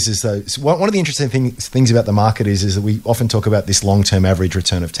reality is that one of the interesting things about the market is that we often talk about this long-term average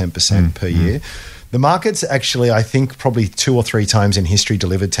return of 10% per year. The market's actually, I think, probably 2 or 3 times in history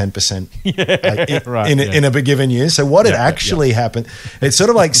delivered 10% in a given year. So what actually happened, it's sort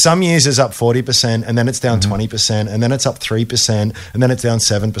of like some years is up 40% and then it's down 20% and then it's up 3% and then it's down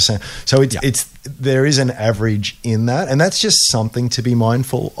 7%. So there is an average in that, and that's just something to be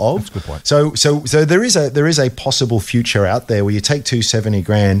mindful of. That's a good point. So there is a possible future out there where you take 270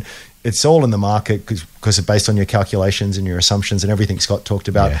 grand. It's all in the market because it's based on your calculations and your assumptions and everything Scott talked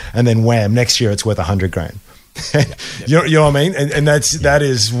about. And then wham, next year it's worth 100 grand. You know what I mean? And that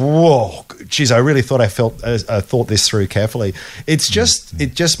is, whoa, geez, I really thought I thought this through carefully. It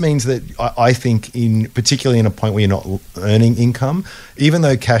just means that I think particularly in a point where you're not earning income, even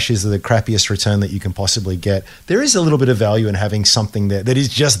though cash is the crappiest return that you can possibly get, there is a little bit of value in having something there that is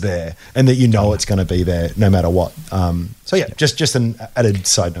just there and that you know it's going to be there no matter what. Just an added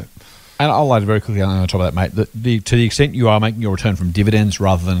side note. And I'll add very quickly on top of that, mate, that to the extent you are making your return from dividends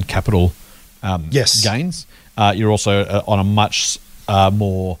rather than capital gains, you're also on a much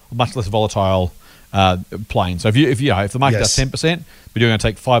less volatile plane. So if the market does 10%, but you're going to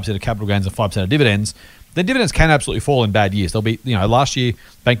take 5% of capital gains and 5% of dividends, then dividends can absolutely fall in bad years. There'll be, last year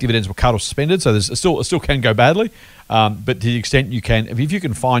bank dividends were cut or suspended, so it still can go badly. But to the extent you can, if you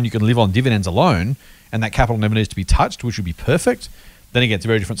can find you can live on dividends alone, and that capital never needs to be touched, which would be perfect. Then again, it's a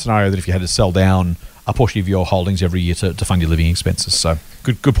very different scenario than if you had to sell down a portion of your holdings every year to fund your living expenses. So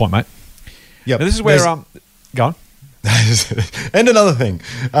good point, mate. Yeah, this is where go on. And another thing,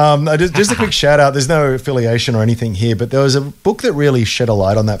 just a quick shout out. There's no affiliation or anything here, but there was a book that really shed a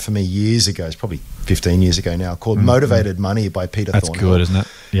light on that for me years ago. It's probably 15 years ago now, called Motivated Money by Peter Thornhill. That's good, isn't it?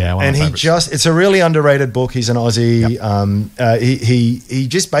 Yeah. And it's a really underrated book. He's an Aussie. Yep. He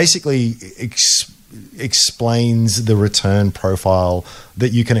just basically explains the return profile that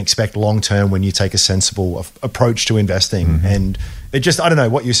you can expect long term when you take a sensible approach to investing. And it just, I don't know,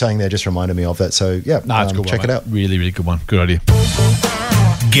 what you're saying there just reminded me of that. So yeah, it's a good check one, it out. Really, really good one. Good idea.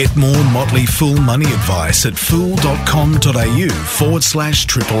 Get more Motley Fool money advice at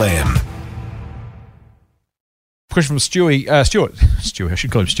fool.com.au/MMM. Question from Stuart. I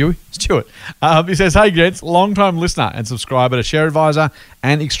should call him Stewie. Stuart. He says, hey, gents, long-time listener and subscriber to Share Advisor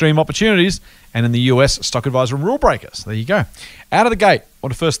and Extreme Opportunities, and in the US, Stock Advisor and Rule Breakers. There you go. Out of the gate, I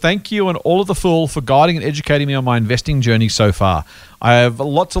want to first thank you and all of the Fool for guiding and educating me on my investing journey so far. I have a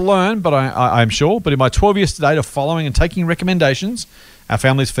lot to learn, but I'm sure. But in my 12 years to date of following and taking recommendations, our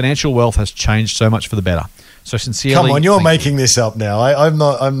family's financial wealth has changed so much for the better. So sincerely, come on, you're making this up now. I'm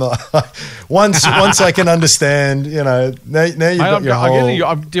not. Once I can understand, now you've got your whole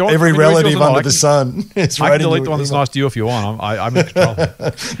every relative under the sun. It's I can delete the one that's nice to you if you want. I'm in control.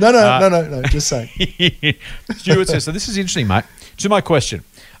 No. Just saying. Stuart says, so this is interesting, mate. To my question,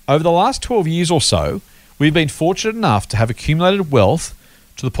 over the last 12 years or so, we've been fortunate enough to have accumulated wealth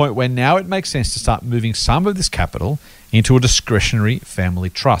to the point where now it makes sense to start moving some of this capital into a discretionary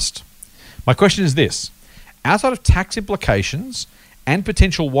family trust. My question is this. Outside of tax implications and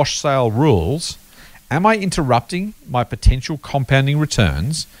potential wash sale rules, am I interrupting my potential compounding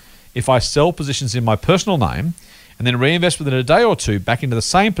returns if I sell positions in my personal name and then reinvest within a day or two back into the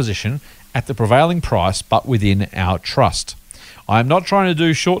same position at the prevailing price but within our trust? I'm not trying to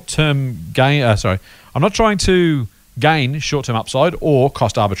do short-term gain. I'm not trying to gain short-term upside or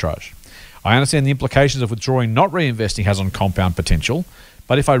cost arbitrage. I understand the implications of withdrawing not reinvesting has on compound potential,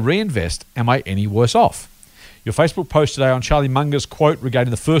 but if I reinvest, am I any worse off? Your Facebook post today on Charlie Munger's quote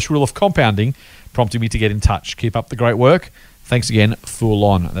regarding the first rule of compounding prompted me to get in touch. Keep up the great work. Thanks again, Fool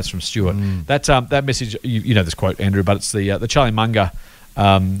on. That's from Stuart. That message, you know this quote, Andrew, but it's the Charlie Munger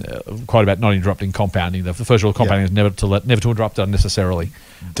quote about not interrupting compounding. The first rule of compounding is never to interrupt unnecessarily.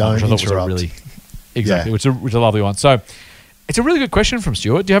 Don't interrupt. Exactly, which is a lovely one. So it's a really good question from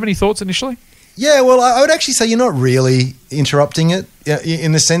Stuart. Do you have any thoughts initially? Yeah, well, I would actually say you're not really interrupting it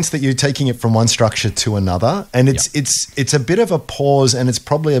in the sense that you're taking it from one structure to another, and it's a bit of a pause, and it's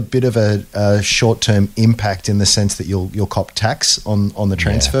probably a bit of a short-term impact in the sense that you'll cop tax on the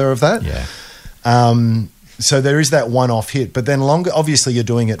transfer of that. Yeah. So there is that one-off hit, but then obviously you're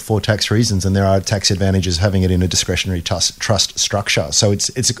doing it for tax reasons, and there are tax advantages having it in a discretionary trust structure. So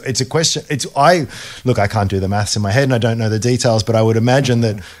it's a question. I can't do the maths in my head, and I don't know the details, but I would imagine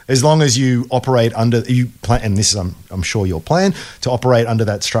that as long as you operate under and this is I'm sure your plan to operate under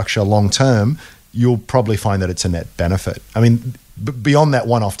that structure long term, you'll probably find that it's a net benefit. I mean, beyond that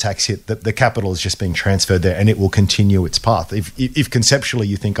one-off tax hit, the capital is just being transferred there, and it will continue its path. If conceptually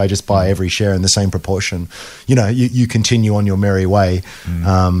you think I just buy every share in the same proportion, you continue on your merry way,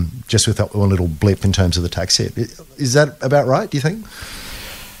 just with that one little blip in terms of the tax hit. Is that about right, do you think?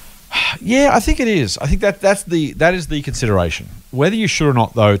 Yeah, I think it is. I think that is the consideration. Whether you should or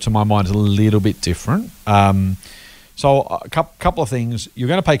not, though, to my mind, is a little bit different. So a couple of things. You're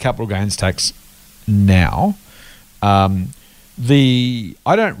going to pay capital gains tax now.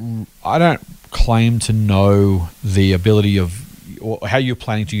 I don't claim to know the ability of or how you're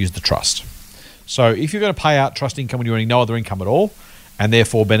planning to use the trust. So if you're going to pay out trust income when you're earning no other income at all, and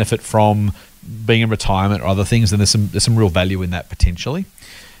therefore benefit from being in retirement or other things, then there's some real value in that potentially.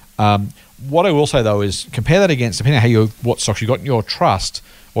 What I will say though is compare that against, depending on what stocks you got in your trust,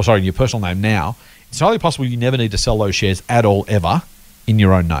 in your personal name now, it's highly possible you never need to sell those shares at all ever in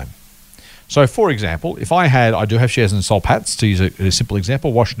your own name. So, for example, if I do have shares in Sol Patts, to use a simple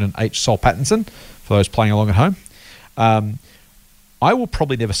example, Washington H. Sol Pattinson, for those playing along at home, I will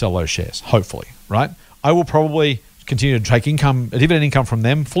probably never sell those shares, hopefully, right? I will probably continue to take dividend income from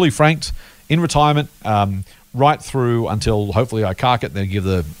them, fully franked, in retirement, right through until hopefully I cark it and then give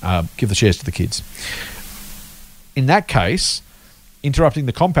the shares to the kids. In that case, interrupting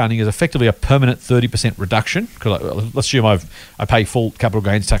the compounding is effectively a permanent 30% reduction. Because let's assume I pay full capital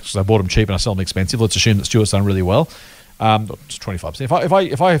gains tax because I bought them cheap and I sell them expensive. Let's assume that Stuart's done really well. It's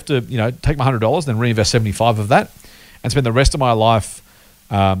 25%. If I have to take my $100, then reinvest 75 of that, and spend the rest of my life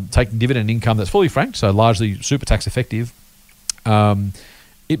taking dividend income that's fully franked, so largely super tax effective,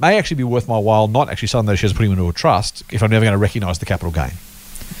 it may actually be worth my while not actually selling those shares and putting them into a trust if I'm never going to recognise the capital gain.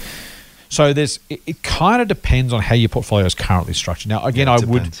 So it kind of depends on how your portfolio is currently structured. Now, again, I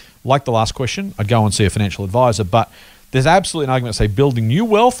would, like the last question, I'd go and see a financial advisor, but there's absolutely an argument to say building new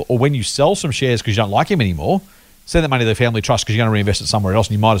wealth, or when you sell some shares because you don't like him anymore, send that money to the family trust because you're going to reinvest it somewhere else,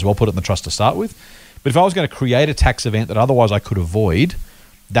 and you might as well put it in the trust to start with. But if I was going to create a tax event that otherwise I could avoid,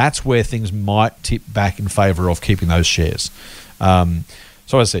 that's where things might tip back in favor of keeping those shares.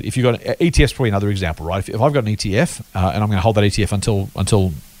 So as I said, if you've got ETF's probably another example, right? If I've got an ETF and I'm going to hold that ETF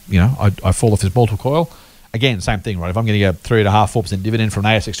until I fall off this multiple coil, again, same thing, right? If I'm getting a 3.5-4% dividend from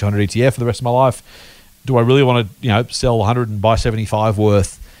an ASX 200 ETF for the rest of my life, do I really want to sell 100 and buy 75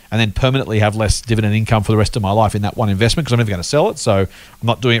 worth and then permanently have less dividend income for the rest of my life in that one investment because I'm never going to sell it? So I'm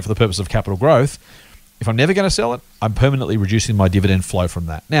not doing it for the purpose of capital growth. If I'm never going to sell it, I'm permanently reducing my dividend flow from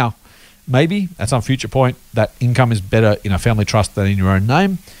that. Now, maybe at some future point that income is better in a family trust than in your own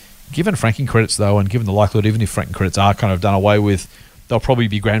name. Given franking credits, though, and given the likelihood, even if franking credits are kind of done away with, they'll probably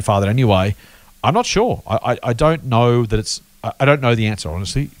be grandfathered anyway. I'm not sure. I don't know that it's. I don't know the answer,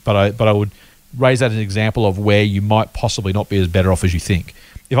 honestly, but I would raise that as an example of where you might possibly not be as better off as you think.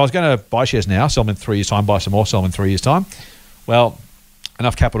 If I was going to buy shares now, sell them in 3 years' time, buy some more, sell them in 3 years' time, well,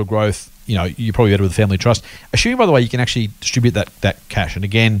 enough capital growth, you're probably better with a family trust. Assuming, by the way, you can actually distribute that cash. And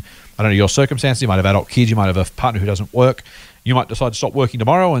again, I don't know your circumstances. You might have adult kids. You might have a partner who doesn't work. You might decide to stop working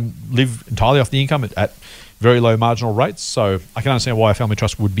tomorrow and live entirely off the income at very low marginal rates. So I can understand why a family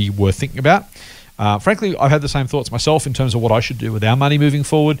trust would be worth thinking about. Frankly, I've had the same thoughts myself in terms of what I should do with our money moving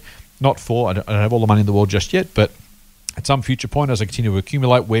forward. I don't have all the money in the world just yet, but at some future point, as I continue to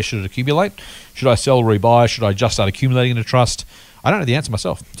accumulate, where should it accumulate? Should I sell, rebuy? Should I just start accumulating in a trust? I don't know the answer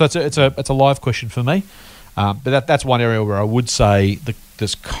myself. So it's a live question for me. But that's one area where I would say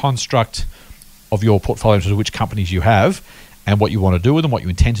this construct of your portfolio in terms of which companies you have and what you want to do with them, what you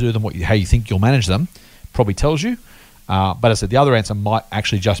intend to do with them, how you think you'll manage them, probably tells you. But as I said, the other answer might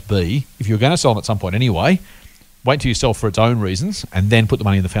actually just be, if you're going to sell them at some point anyway, wait until you sell for its own reasons and then put the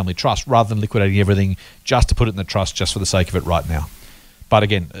money in the family trust rather than liquidating everything just to put it in the trust just for the sake of it right now. But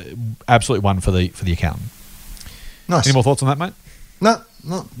again, absolutely one for the accountant. Nice. Any more thoughts on that, mate? No,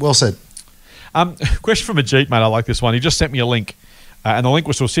 well said. Question from Ajit, mate. I like this one. He just sent me a link. And the link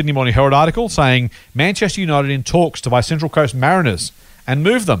was to a Sydney Morning Herald article saying Manchester United in talks to buy Central Coast Mariners and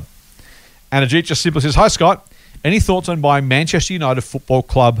move them. And Ajit just simply says, "Hi, Scott. Any thoughts on buying Manchester United Football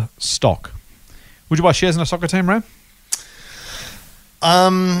Club stock? Would you buy shares in a soccer team, Ram?"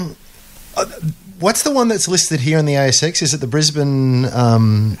 What's the one that's listed here in the ASX? Is it the Brisbane...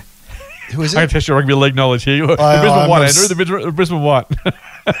 who is it? I can test your rugby league knowledge here. The Brisbane White, Andrew. The Brisbane White.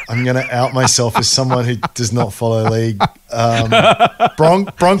 I'm going to out myself as someone who does not follow league.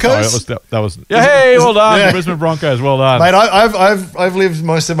 Broncos? Oh, that was hey, well done. Yeah. The Brisbane Broncos, well done. Mate, I've lived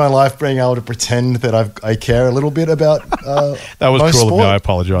most of my life being able to pretend that I care a little bit about that was most cruel sport, of me. I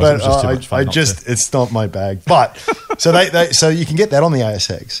apologise. But it was just too much fun. It's not my bag. But so you can get that on the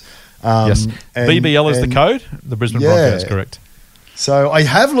ASX. Yes. BBL is the code. The Brisbane Broncos, correct. So I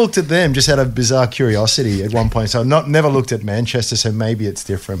have looked at them just out of bizarre curiosity at one point. So I've never looked at Manchester, so maybe it's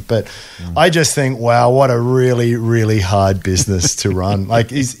different. But I just think, wow, what a really, really hard business to run.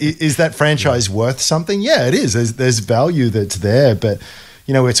 Like, is that franchise worth something? Yeah, it is. There's value that's there. But,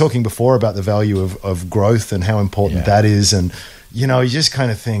 we were talking before about the value of growth and how important that is. And, you just kind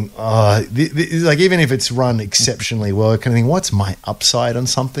of think, like even if it's run exceptionally well, I kind of think, what's my upside on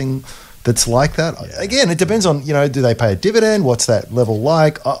something that's like that? Again, it depends on, do they pay a dividend? What's that level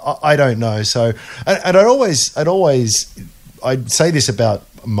like? I don't know. So, and I'd say this about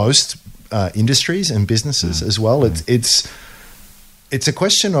most industries and businesses as well. It's a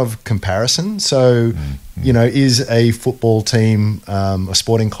question of comparison. So, is a football team, a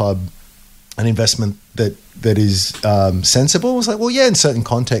sporting club, an investment that is sensible? It's like, well, yeah, in certain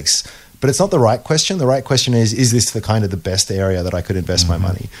contexts. But it's not the right question. The right question is this the best area that I could invest my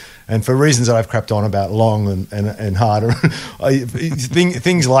money? And for reasons that I've crapped on about long and hard,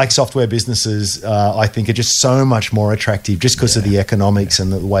 things like software businesses, I think are just so much more attractive just because of the economics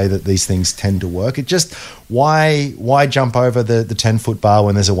and the way that these things tend to work. It just, why jump over the 10-foot bar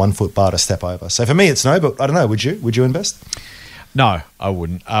when there's a 1-foot bar to step over? So for me, it's no, but I don't know. Would you invest? No, I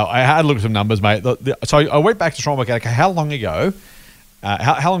wouldn't. I had a look at some numbers, mate. So I went back to try and work out, okay, how long ago...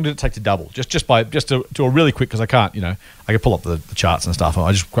 how long did it take to double? Just to do a really quick, because I can't, I can pull up the charts and stuff.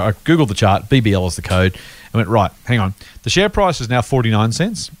 I Googled the chart, BBL is the code, and went, right, hang on. The share price is now 49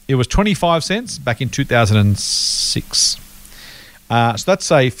 cents. It was 25 cents back in 2006. So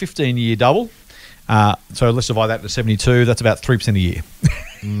that's a 15-year double. So let's divide that into 72. That's about 3% a year,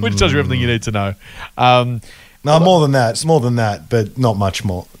 which tells you everything you need to know. No, more than that. It's more than that, but not much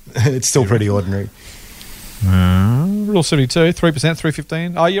more. It's still pretty ordinary. Rule 72, 3%,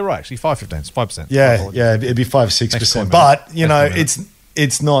 315. Oh, you're right. Actually, 515. It's 5%. Yeah. It'd be 5-6%. But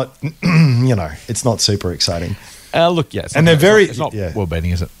it's not. It's not super exciting. Look, yeah, and it's not world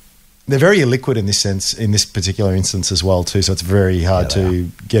beating, is it? They're very illiquid in this sense, in this particular instance as well, too. So it's very hard to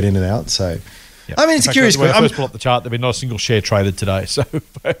get in and out. So, yep. I mean, it's a curious. When I first pull up the chart, there've been not a single share traded today. So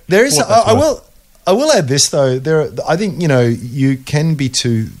there is. I will add this though. I think you can be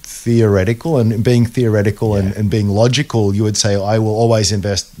too theoretical, and being theoretical and being logical, you would say I will always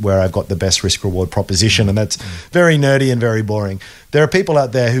invest where I've got the best risk reward proposition, and that's very nerdy and very boring. There are people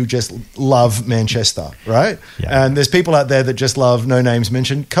out there who just love Manchester, right? Yeah. And there's people out there that just love, no names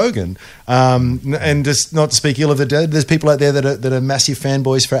mentioned, Kogan. And just not to speak ill of the dead, there's people out there that are massive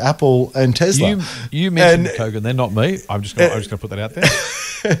fanboys for Apple and Tesla. You mentioned Kogan, they're not me. I'm just going to put that out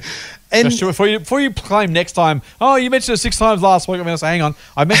there. And before you claim next time, oh, you mentioned it 6 times last week, I'm going to say, hang on,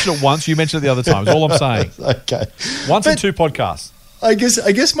 I mentioned it once, you mentioned it the other times. All I'm saying. Okay. Once in 2 podcasts. I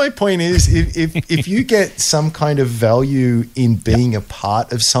guess my point is if you get some kind of value in being a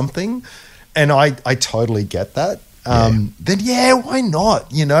part of something, and I totally get that, then why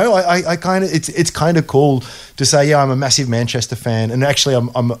not? I kind of it's kind of cool to say I'm a massive Manchester fan, and actually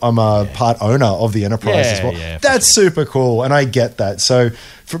I'm a part owner of the enterprise as well. Yeah, that's super cool, and I get that. So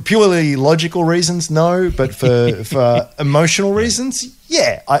for purely logical reasons, no, but for emotional reasons,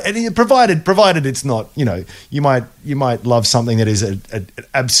 and provided it's not, you might love something that is an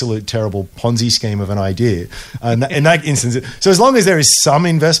absolute terrible Ponzi scheme of an idea, and in that instance, so as long as there is some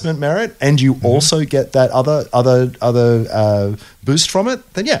investment merit and you also get that other boost from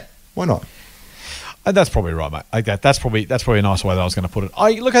it, then why not? That's probably right, mate. That's probably a nice way that I was going to put it.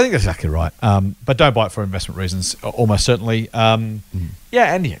 I think that's exactly right. But don't buy it for investment reasons, almost certainly.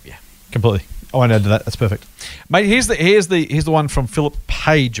 Completely. I won't add to that. That's perfect, mate. Here's the one from Philip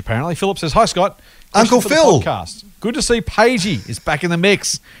Page. Apparently, Philip says, "Hi Scott, Uncle Phil. Podcast. Good to see Pagey is back in the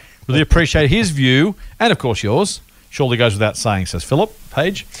mix. Really appreciate his view and of course yours. Surely goes without saying," says Philip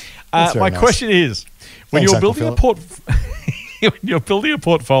Page. My question is, when you're building a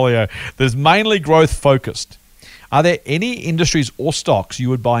portfolio that is mainly growth focused, are there any industries or stocks you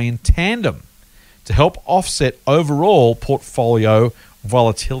would buy in tandem to help offset overall portfolio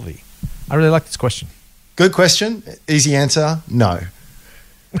volatility? I really like this question. Good question. Easy answer, no.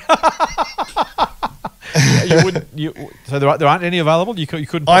 So there aren't any available? You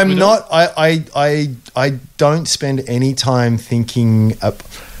couldn't. I'm not. I don't spend any time thinking.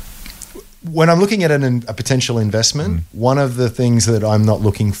 When I'm looking at a potential investment, one of the things that I'm not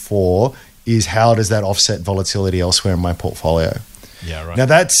looking for is how does that offset volatility elsewhere in my portfolio. Yeah, right. Now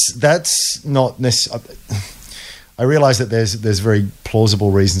that's not necessarily. I realize that there's very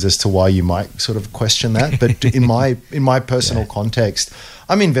plausible reasons as to why you might sort of question that, but in my personal context,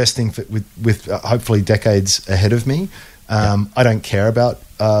 I'm investing with hopefully decades ahead of me. I don't care about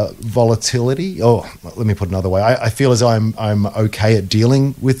volatility. Or let me put it another way. I feel as I'm okay at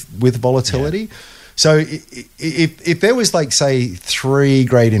dealing with volatility. Yeah. So if there was say 3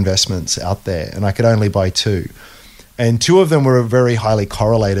 great investments out there and I could only buy 2, and 2 of them were very highly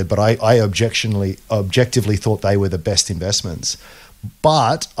correlated, but I objectively thought they were the best investments.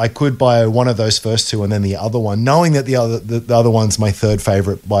 But I could buy one of those first 2 and then the other one, knowing that the other one's my third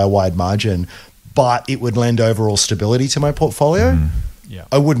favorite by a wide margin, but it would lend overall stability to my portfolio. Yeah.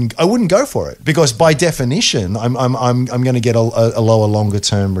 I wouldn't go for it because by definition, I'm going to get a lower, longer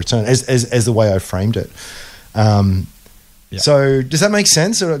term return as the way I framed it. So does that make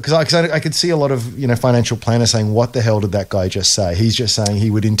sense? Because I could see a lot of financial planners saying, "What the hell did that guy just say?" He's just saying he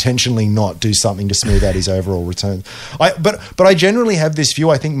would intentionally not do something to smooth out his overall return. But I generally have this view.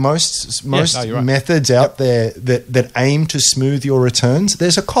 I think most methods out there that aim to smooth your returns,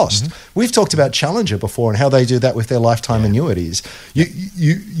 there's a cost. We've talked about Challenger before and how they do that with their lifetime annuities.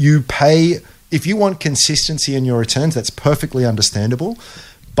 You pay if you want consistency in your returns. That's perfectly understandable.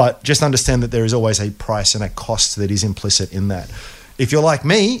 But just understand that there is always a price and a cost that is implicit in that. If you're like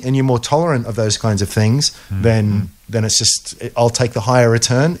me and you're more tolerant of those kinds of things, then it's just I'll take the higher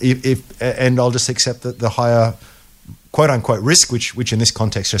return and I'll just accept the higher quote unquote risk, which in this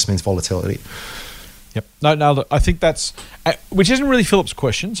context just means volatility. Yep. No. I think that's which isn't really Philip's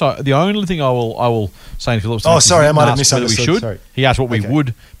question. So the only thing I will say to Philip's. Oh, sorry, I might have misunderstood. We should. He asked what we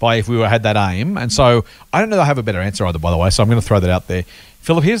would buy if we had that aim, and so I don't know that I have a better answer either. By the way, so I'm going to throw that out there.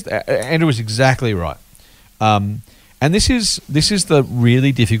 Philip, Andrew is exactly right, and this is the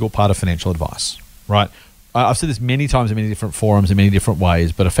really difficult part of financial advice, right? I've said this many times in many different forums in many different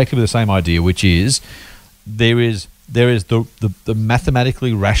ways, but effectively the same idea, which is there is the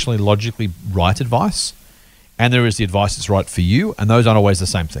mathematically, rationally, logically right advice, and there is the advice that's right for you, and those aren't always the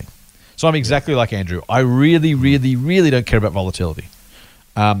same thing. So I'm exactly like Andrew. I really, really, really don't care about volatility.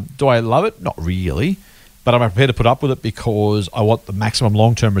 Do I love it? Not really. But am I prepared to put up with it because I want the maximum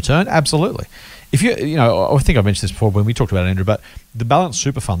long-term return? Absolutely. If I think I mentioned this before when we talked about it, Andrew, but the balanced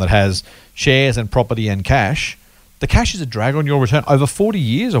super fund that has shares and property and cash, the cash is a drag on your return. Over 40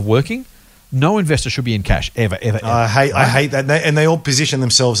 years of working, no investor should be in cash ever. I hate that. And they all position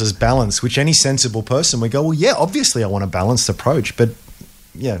themselves as balanced, which any sensible person would go, well, yeah, obviously I want a balanced approach, but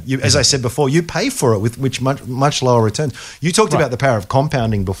yeah, as I said before, you pay for it with which much lower returns. You talked about the power of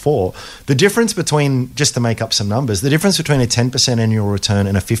compounding before. The difference between, just to make up some numbers, the difference between a 10% annual return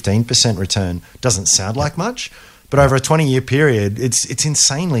and a 15% return doesn't sound like much, but over a 20-year period, it's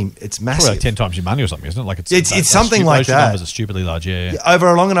insanely, it's massive. Probably like 10 times your money or something, isn't it? Like it's something like that. Those numbers are stupidly large, yeah. Over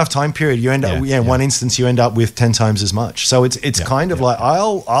a long enough time period, you end up, in one instance, you end up with 10 times as much. So it's kind of like,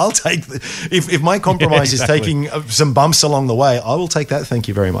 I'll take, if my compromise is taking some bumps along the way, I will take that. Thank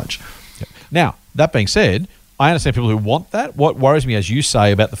you very much. Yeah. Now, that being said, I understand people who want that. What worries me, as you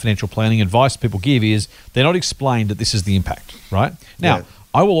say, about the financial planning advice people give is they're not explained that this is the impact, right? Now,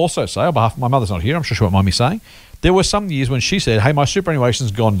 I will also say, on behalf of my mother's not here, I'm sure she won't mind me saying, there were some years when she said, hey, my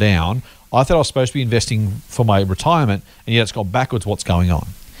superannuation's gone down. I thought I was supposed to be investing for my retirement, and yet it's gone backwards. What's going on?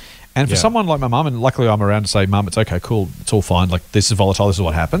 And for someone like my mum, and luckily I'm around to say, Mum, it's okay, cool, it's all fine. Like, this is volatile, this is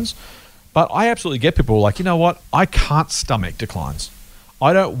what happens. But I absolutely get people like, you know what? I can't stomach declines.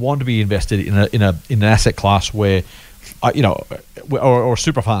 I don't want to be invested in an asset class where, or a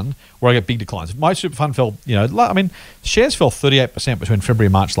super fund where I get big declines. If my super fund fell, shares fell 38% between February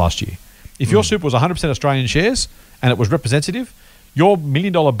and March last year. If your super was 100% Australian shares and it was representative, your $1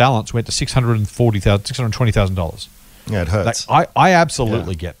 million balance went to $620,000. Yeah, it hurts. Like, I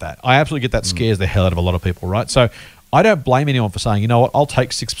absolutely get that. I absolutely get that scares the hell out of a lot of people, right? So I don't blame anyone for saying, you know what, I'll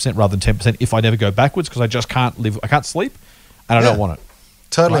take 6% rather than 10% if I never go backwards because I just can't live, I can't sleep and I don't want it.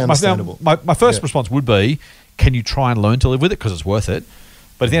 Totally understandable. My first response would be, can you try and learn to live with it because it's worth it?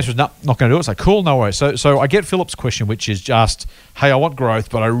 But if the answer is not going to do it, it's like, cool, no worries. So I get Philip's question, which is just, hey, I want growth,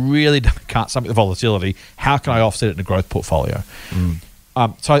 but I really can't stomach the volatility. How can I offset it in a growth portfolio?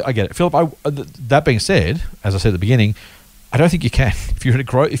 So I get it. Philip, that being said, as I said at the beginning, I don't think you can.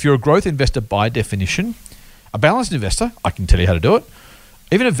 If you're a growth investor by definition, a balanced investor, I can tell you how to do it.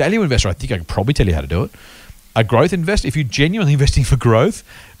 Even a value investor, I think I can probably tell you how to do it. A growth investor, if you're genuinely investing for growth,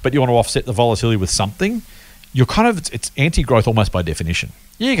 but you want to offset the volatility with something, you're it's anti-growth almost by definition.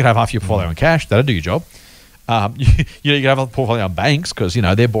 Yeah, you can have half your portfolio in cash. That'll do your job. You can have a portfolio on banks because,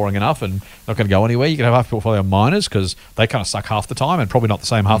 they're boring enough and not going to go anywhere. You can have half your portfolio on miners because they kind of suck half the time and probably not the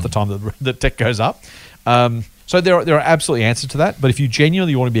same half the time that tech goes up. So there are absolutely answers to that. But if you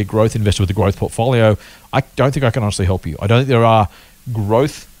genuinely want to be a growth investor with a growth portfolio, I don't think I can honestly help you. I don't think there are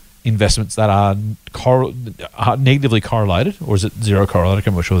growth investments that are negatively correlated, or is it zero correlated? I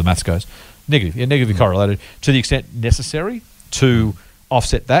can't remember where the maths goes. Negatively correlated to the extent necessary to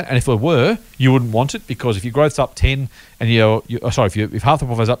offset that. And if it were, you wouldn't want it because if your growth's up 10 and if half the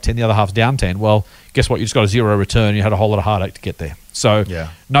portfolio's up 10, the other half's down 10, well, guess what? You just got a zero return. You had a whole lot of heartache to get there. So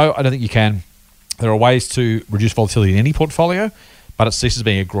no, I don't think you can. There are ways to reduce volatility in any portfolio, but it ceases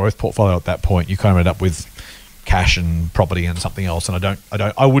being a growth portfolio at that point. You kind of end up with cash and property and something else. And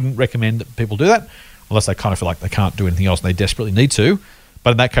I wouldn't recommend that people do that unless they kind of feel like they can't do anything else and they desperately need to. But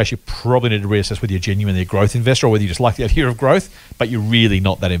in that case, you probably need to reassess whether you're genuinely a growth investor or whether you just like the idea of growth, but you're really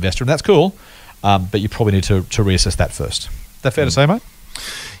not that investor. And that's cool, but you probably need to reassess that first. Is that fair to say, mate?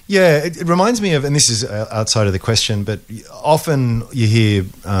 Yeah, it reminds me of, and this is outside of the question, but often you hear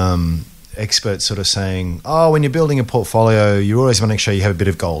experts sort of saying, when you're building a portfolio, you always want to make sure you have a bit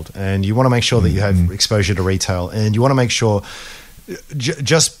of gold and you want to make sure that you have exposure to retail and you want to make sure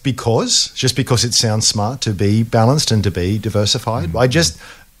just because it sounds smart to be balanced and to be diversified. Buy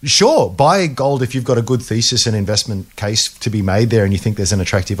gold if you've got a good thesis and investment case to be made there and you think there's an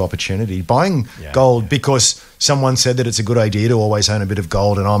attractive opportunity. Buying gold because someone said that it's a good idea to always own a bit of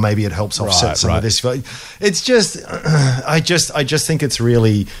gold and maybe it helps offset some of this. It's just, I just think it's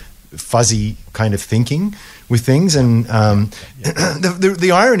really fuzzy kind of thinking with things, and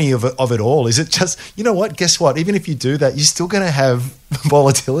the irony of it all is it just, you know what? Guess what? Even if you do that, you're still going to have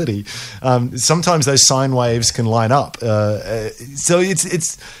volatility. Sometimes those sine waves can line up, so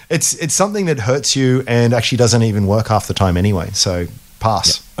it's something that hurts you and actually doesn't even work half the time anyway. So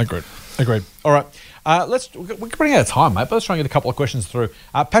pass. Yeah, agreed. All right. We're running out of time, mate, but let's try and get a couple of questions through.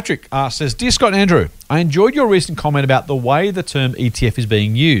 Patrick says, Dear Scott and Andrew, I enjoyed your recent comment about the way the term ETF is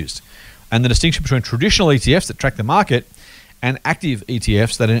being used and the distinction between traditional ETFs that track the market and active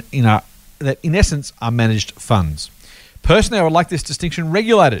ETFs that in essence are managed funds. Personally, I would like this distinction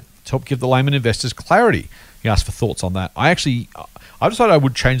regulated to help give the layman investors clarity. He asked for thoughts on that. I I decided I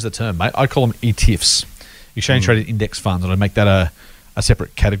would change the term, mate. I'd call them ETFs, exchange traded index funds, and I'd make that a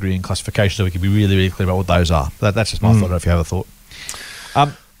separate category and classification so we can be really, really clear about what those are. That's just my thought. I don't know if you have a thought.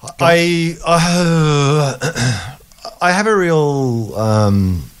 I have a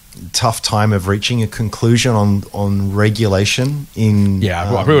real tough time of reaching a conclusion on regulation in. Yeah, I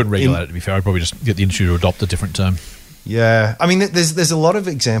probably wouldn't regulate it, to be fair. I'd probably just get the industry to adopt a different term. Yeah, I mean, there's a lot of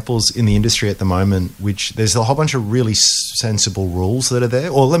examples in the industry at the moment, which there's a whole bunch of really sensible rules that are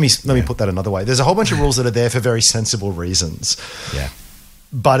there. Or let me put that another way. There's a whole bunch of rules that are there for very sensible reasons. Yeah.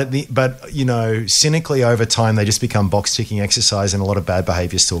 But cynically over time, they just become box ticking exercise, and a lot of bad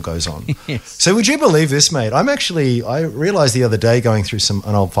behavior still goes on. Yes. So would you believe this, mate? I realized the other day going through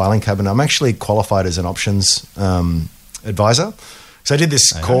an old filing cabinet, I'm actually qualified as an options advisor. So I did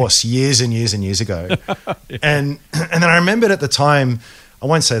this course years and years and years ago. Yeah. And then I remembered at the time, I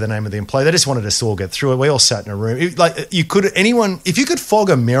won't say the name of the employee, they just wanted us to all get through it. We all sat in a room. If you could fog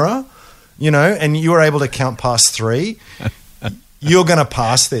a mirror, and you were able to count past 3, you're going to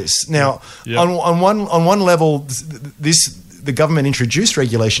pass this. Now, on one level, the government introduced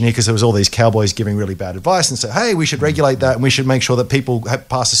regulation here because there was all these cowboys giving really bad advice and said, hey, we should regulate that and we should make sure that people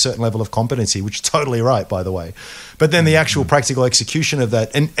pass a certain level of competency, which is totally right, by the way. But then the actual practical execution of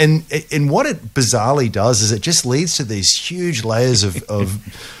that, and what it bizarrely does is it just leads to these huge layers of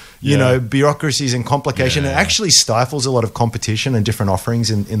bureaucracies and complication. It actually stifles a lot of competition and different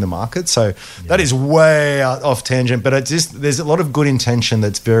offerings in the market. So that is way off tangent, but there's a lot of good intention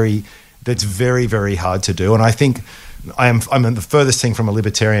that's very, very hard to do. And I think I'm the furthest thing from a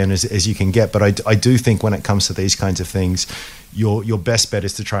libertarian as you can get, but I do think when it comes to these kinds of things, your best bet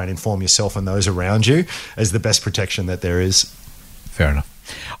is to try and inform yourself and those around you as the best protection that there is. Fair enough.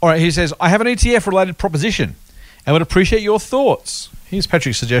 All right, he says, I have an ETF-related proposition and would appreciate your thoughts. Here's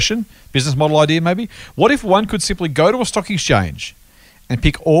Patrick's suggestion, business model idea maybe. What if one could simply go to a stock exchange and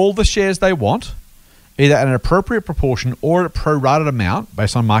pick all the shares they want, either at an appropriate proportion or at a prorated amount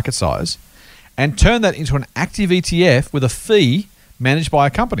based on market size, and turn that into an active ETF with a fee managed by a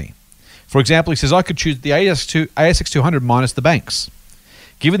company? For example, he says, I could choose the ASX 200 minus the banks.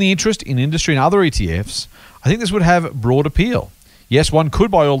 Given the interest in industry and other ETFs, I think this would have broad appeal. Yes, one could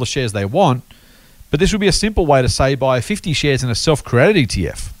buy all the shares they want, but this would be a simple way to, say, buy 50 shares in a self-created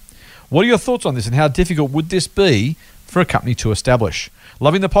ETF. What are your thoughts on this, and how difficult would this be for a company to establish?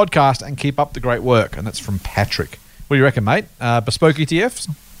 Loving the podcast and keep up the great work. And that's from Patrick. What do you reckon, mate? Bespoke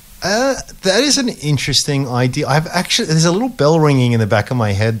ETFs? That is an interesting idea. There's a little bell ringing in the back of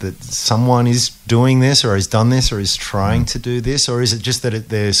my head that someone is doing this or has done this or is trying to do this, or is it just that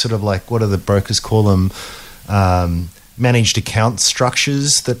they're sort of like, what do the brokers call them? Managed account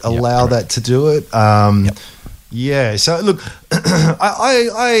structures that allow that to do it. Yeah. So look,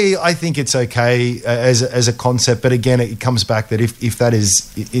 I think it's okay as a concept, but again, it comes back that if that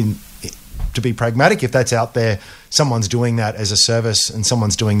is to be pragmatic, if that's out there, someone's doing that as a service and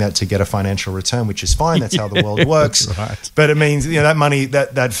someone's doing that to get a financial return, which is fine. That's how the world works. Right. But it means that money,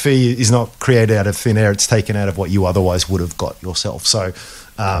 that fee is not created out of thin air. It's taken out of what you otherwise would have got yourself. So.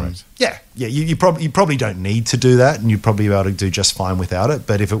 You probably don't need to do that, and you'd probably be able to do just fine without it.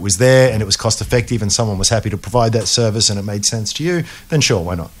 But if it was there and it was cost effective and someone was happy to provide that service and it made sense to you, then sure,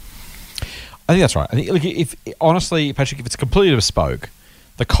 why not? I think that's right. I think, honestly, Patrick, if it's completely bespoke,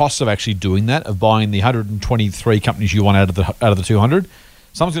 the cost of actually doing that, of buying the 123 companies you want out of the 200,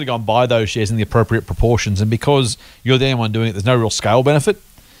 someone's going to go and buy those shares in the appropriate proportions, and because you're the only one doing it, there's no real scale benefit.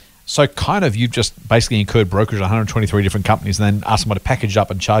 So kind of you've just basically incurred brokerage on 123 different companies and then asked someone to package it up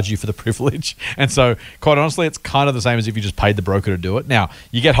and charge you for the privilege. And so quite honestly, it's kind of the same as if you just paid the broker to do it. Now,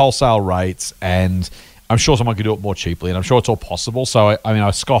 you get wholesale rates, and I'm sure someone could do it more cheaply, and I'm sure it's all possible. So,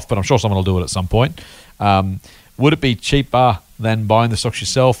 I scoff, but I'm sure someone will do it at some point. Would it be cheaper than buying the stocks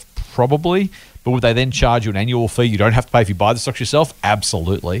yourself? Probably. But would they then charge you an annual fee you don't have to pay if you buy the stocks yourself?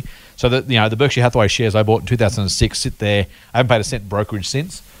 Absolutely. So that the Berkshire Hathaway shares I bought in 2006 sit there. I haven't paid a cent brokerage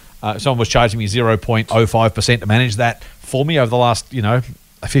since. Someone was charging me 0.05% to manage that for me over the last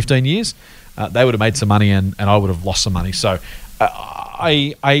 15 years. They would have made some money, and I would have lost some money. So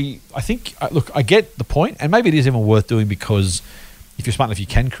I think, look, I get the point, and maybe it is even worth doing, because if you're smart enough, you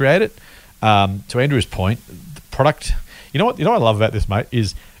can create it. To Andrew's point, the product. You know what I love about this, mate,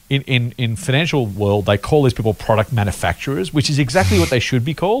 is in financial world, they call these people product manufacturers, which is exactly what they should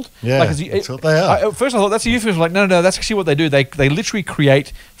be called. Yeah, that's what they are. At first I thought that's a euphemism. Like, no, that's actually what they do. They literally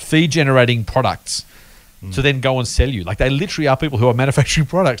create fee-generating products to then go and sell you. Like, they literally are people who are manufacturing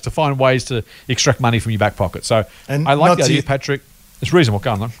products to find ways to extract money from your back pocket. So I like the idea, Patrick. It's reasonable.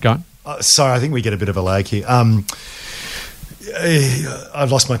 Go on. Sorry, I think we get a bit of a lag here. I've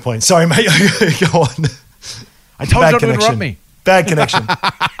lost my point. Sorry, mate. Go on. I told you not to interrupt me. Bad connection.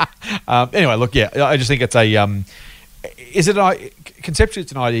 Anyway, look, yeah, I just think it's a. Is it conceptually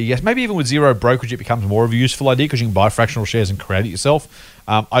it's an idea? Yes, maybe even with zero brokerage, it becomes more of a useful idea because you can buy fractional shares and create it yourself.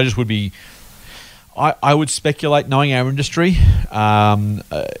 I just would be. I would speculate, knowing our industry,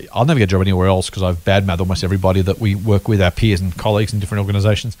 I'll never get a job anywhere else because I've badmouthed almost everybody that we work with, our peers and colleagues in different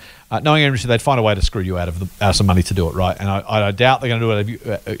organisations. Knowing our industry, they'd find a way to screw you out of some money to do it, right? And I doubt they're going to do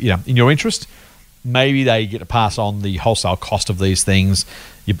it in your interest. Maybe they get to pass on the wholesale cost of these things.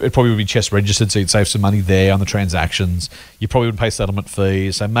 It probably would be CHESS registered, so you'd save some money there on the transactions. You probably would pay settlement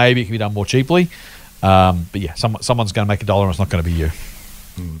fees, so maybe it can be done more cheaply. But yeah, someone's going to make $1 and it's not going to be you.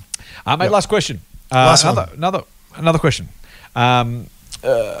 Mate, last question. Another question.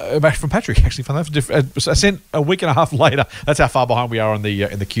 Back from Patrick, actually. I sent a week and a half later. That's how far behind we are in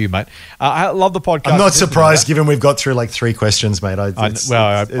the queue, mate. I love the podcast. I'm not surprised, given we've got through like 3 questions, mate. I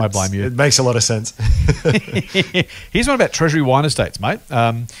blame you. It makes a lot of sense. Here's one about Treasury wine estates, mate.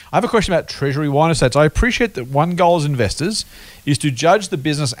 I have a question about Treasury wine estates. I appreciate that one goal as investors is to judge the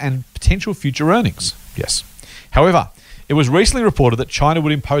business and potential future earnings. Yes. However, it was recently reported that China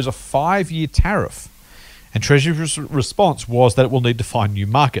would impose a 5-year tariff, and Treasury's response was that it will need to find new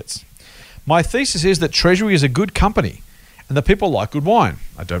markets. My thesis is that Treasury is a good company and that people like good wine.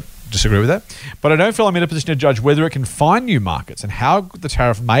 I don't disagree with that, but I don't feel I'm in a position to judge whether it can find new markets and how the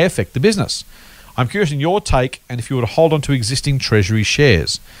tariff may affect the business. I'm curious in your take and if you were to hold on to existing Treasury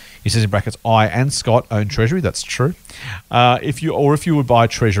shares. He says in brackets, I and Scott own Treasury. That's true. If you would buy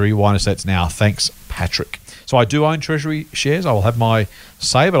Treasury wine estates now. Thanks, Patrick. So I do own Treasury shares. I will have my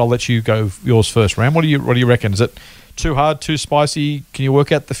say, but I'll let you go yours first, Ram. What do you reckon? Is it too hard, too spicy? Can you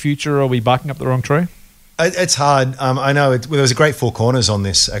work out the future, or are we barking up the wrong tree? It's hard. I know there was a great Four Corners on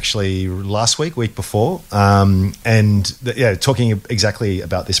this actually last week before, talking exactly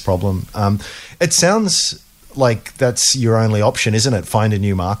about this problem. It sounds like that's your only option, isn't it? Find a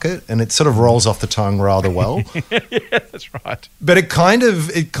new market, and it sort of rolls off the tongue rather well. Yeah, that's right. But it kind of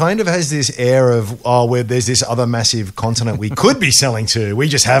has this air of where there's this other massive continent we could be selling to. We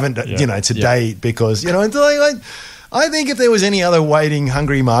just haven't, to date because I think if there was any other waiting,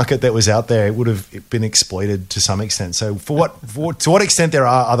 hungry market that was out there, it would have been exploited to some extent. So to what extent there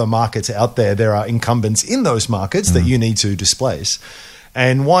are other markets out there, there are incumbents in those markets that you need to displace.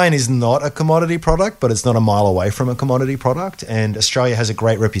 And wine is not a commodity product, but it's not a mile away from a commodity product. And Australia has a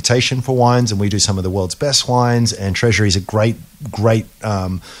great reputation for wines, and we do some of the world's best wines. And Treasury is a great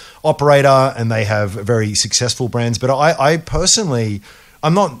operator, and they have very successful brands. But I personally,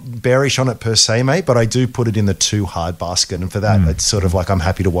 I'm not bearish on it per se, mate, but I do put it in the too hard basket. And for that, it's sort of like I'm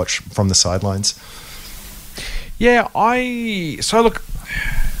happy to watch from the sidelines. Yeah, I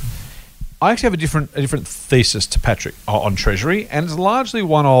actually have a different thesis to Patrick on Treasury, and it's largely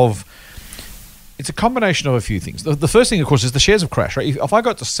it's a combination of a few things. The first thing, of course, is the shares have crashed. Right? If I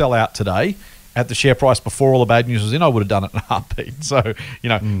got to sell out today at the share price before all the bad news was in, I would have done it in a heartbeat. So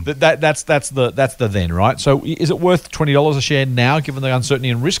that's the then, right? So is it worth $20 a share now, given the uncertainty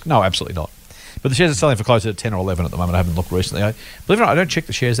and risk? No, absolutely not. But the shares are selling for closer to 10 or 11 at the moment. I haven't looked recently. Believe it or not, I don't check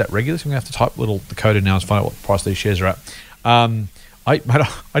the shares that regularly, so I'm going to have to type the code in now and find out what price these shares are at.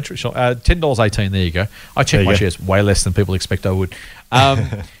 $10.18. There you go. I check my shares way less than people expect I would.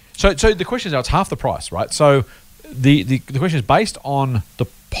 So the question is now, it's half the price, right? So the question is, based on the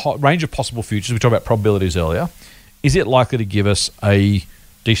range of possible futures, we talked about probabilities earlier, is it likely to give us a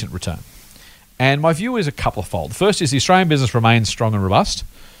decent return? And my view is a couple of fold. The first is the Australian business remains strong and robust.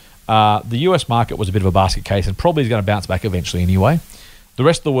 The US market was a bit of a basket case and probably is going to bounce back eventually anyway. The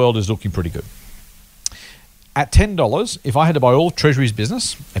rest of the world is looking pretty good. At $10, if I had to buy all of Treasury's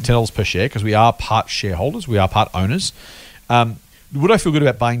business at $10 per share, because we are part shareholders, we are part owners, would I feel good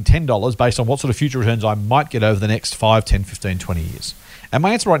about buying $10 based on what sort of future returns I might get over the next 5, 10, 15, 20 years? And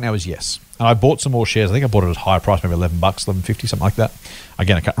my answer right now is yes. And I bought some more shares. I think I bought it at a higher price, maybe $11, $11.50, something like that.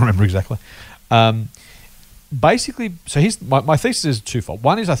 Again, I can't remember exactly. Basically, so here's my thesis is twofold.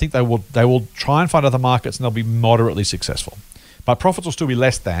 One is I think they will try and find other markets and they'll be moderately successful. But profits will still be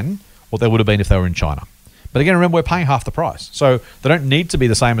less than what they would have been if they were in China. But again, remember, we're paying half the price. So they don't need to be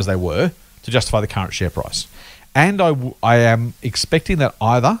the same as they were to justify the current share price. And I am expecting that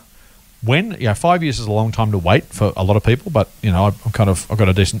either when, 5 years is a long time to wait for a lot of people, but, I've got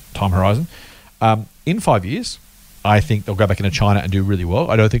a decent time horizon. In 5 years, I think they'll go back into China and do really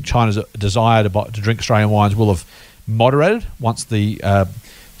well. I don't think China's desire to drink Australian wines will have moderated once the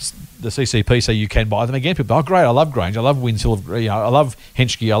CCP say you can buy them again. People, great, I love Grange, I love Windhill, I love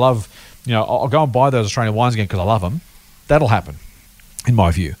Henschke, I love... I'll go and buy those Australian wines again because I love them. That'll happen, in my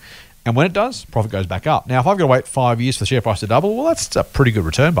view. And when it does, profit goes back up. Now, if I've got to wait 5 years for the share price to double, well, that's a pretty good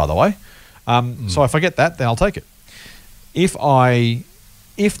return, by the way. So if I get that, then I'll take it. That's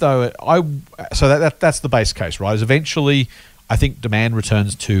the base case, right? Is eventually, I think demand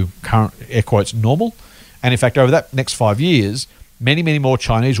returns to current air quotes normal, and in fact, over that next 5 years, many, many more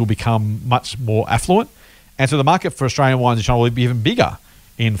Chinese will become much more affluent, and so the market for Australian wines in China will be even bigger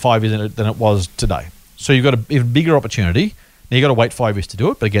in 5 years than it was today. So you've got an even bigger opportunity. Now you've got to wait 5 years to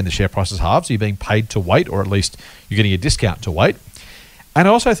do it, but again, the share price is halved, so you're being paid to wait, or at least you're getting a discount to wait. And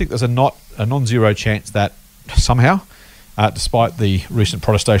I also think there's a non-zero chance that somehow, despite the recent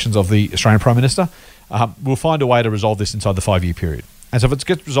protestations of the Australian Prime Minister, we'll find a way to resolve this inside the 5 year period. And so if it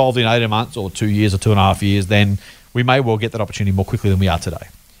gets resolved in 18 months or 2 years or 2.5 years, then we may well get that opportunity more quickly than we are today.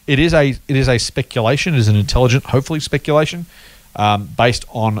 It is a speculation. It is an intelligent, hopefully, speculation based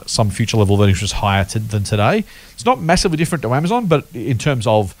on some future level of earnings which is higher than today. It's not massively different to Amazon, but in terms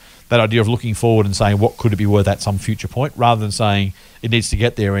of that idea of looking forward and saying what could it be worth at some future point, rather than saying it needs to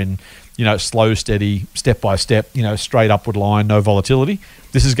get there in slow, steady, step by step, straight upward line, no volatility.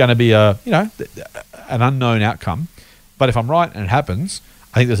 This is going to be an unknown outcome. But if I'm right and it happens,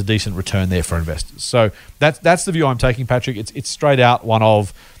 I think there's a decent return there for investors. So that's the view I'm taking, Patrick. It's straight out one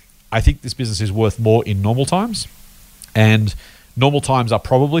of, I think this business is worth more in normal times, and normal times are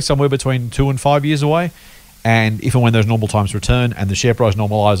probably somewhere between 2 and 5 years away. And if and when those normal times return and the share price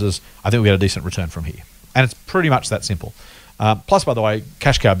normalizes, I think we get a decent return from here. And it's pretty much that simple. Plus, by the way,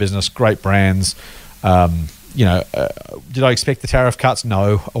 cash cow business, great brands. Did I expect the tariff cuts?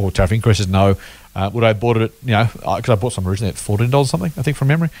 No. Or tariff increases? No. Would I have bought it at, because I bought some originally at $14 or something, I think, from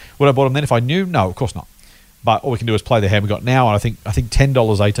memory. Would I have bought them then if I knew? No, of course not. But all we can do is play the hand we got now. And I think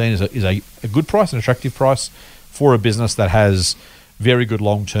 $10.18 is a good price, an attractive price for a business that has very good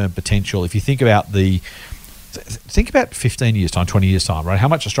long-term potential. If you think about think about 15 years' time, 20 years' time, right? How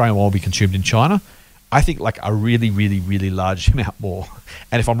much Australian wine will be consumed in China? I think like a really, really, really large amount more.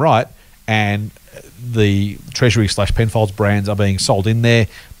 And if I'm right, and the Treasury / Penfolds brands are being sold in there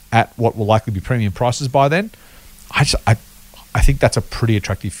at what will likely be premium prices by then, I think that's a pretty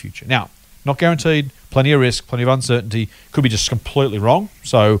attractive future. Now, not guaranteed, plenty of risk, plenty of uncertainty, could be just completely wrong.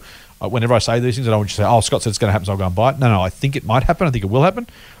 So whenever I say these things, I don't want you to say, oh, Scott said it's going to happen, so I'll go and buy it. No, I think it might happen. I think it will happen,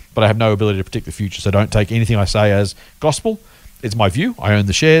 but I have no ability to predict the future. So don't take anything I say as gospel. It's my view. I own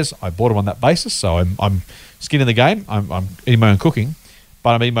the shares. I bought them on that basis. So I'm skin in the game. I'm eating my own cooking,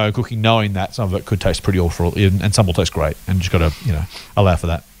 but I'm eating my own cooking knowing that some of it could taste pretty awful and some will taste great, and just got to allow for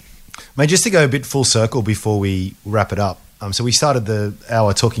that. Mate, just to go a bit full circle before we wrap it up. So we started the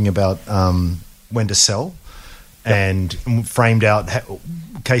hour talking about when to sell, and framed out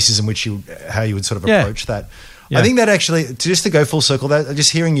cases in which how you would sort of approach that. Yeah. I think that actually, just to go full circle, that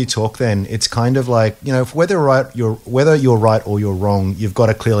just hearing you talk, then it's kind of like, whether you're right or you're wrong, you've got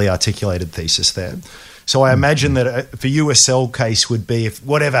a clearly articulated thesis there. So I imagine that for you, a sell case would be if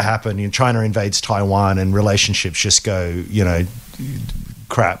whatever happened, China invades Taiwan and relationships just go,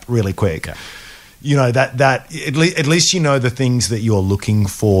 crap really quick. Yeah. That at least the things that you're looking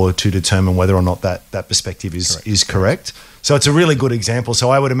for to determine whether or not that perspective is correct. So it's a really good example. So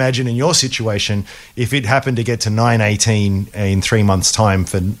I would imagine in your situation, if it happened to get to 9.18 in 3 months' time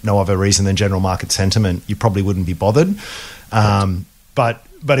for no other reason than general market sentiment, you probably wouldn't be bothered.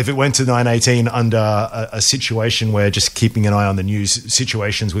 But if it went to 9.18 under a situation where just keeping an eye on the news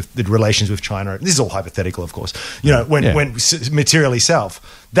situations with the relations with China, this is all hypothetical, of course, when materially south,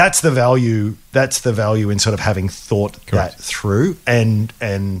 that's the value in sort of having thought that through. And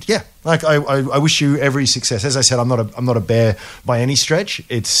I wish you every success. As I said, I'm not a bear by any stretch.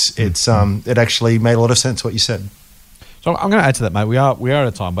 It actually made a lot of sense what you said. So I'm going to add to that, mate. We are out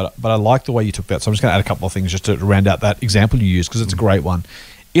of time, but I like the way you took that. So I'm just going to add a couple of things just to round out that example you used, because it's a great one.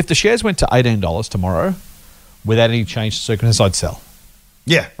 If the shares went to $18 tomorrow, without any change to circumstances, I'd sell.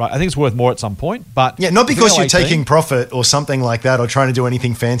 Yeah. Right. I think it's worth more at some point, but not because you're taking profit or something like that, or trying to do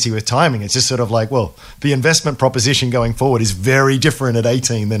anything fancy with timing. It's just sort of like, well, the investment proposition going forward is very different at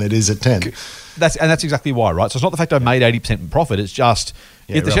 18 than it is at 10. That's exactly why, right? So it's not the fact I made 80% profit. It's just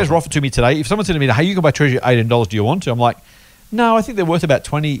if the shares were offered to me today, if someone said to me, hey, you can buy Treasury at $18, do you want to? I'm like, no, I think they're worth about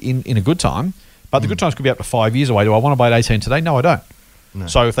 20 in a good time, but the good times could be up to 5 years away. Do I want to buy at 18 today? No, I don't. No.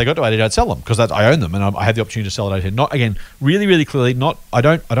 So if they got to 18, I'd sell them because I own them and I had the opportunity to sell at 18. Not again, really, really clearly.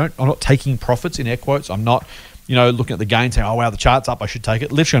 I'm not taking profits in air quotes. I'm not, looking at the gain saying, oh wow, the chart's up, I should take it.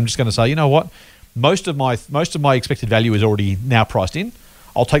 Literally, I'm just going to say, you know what, most of my expected value is already now priced in.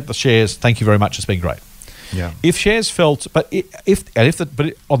 I'll take the shares. Thank you very much. It's been great. Yeah. If shares felt, but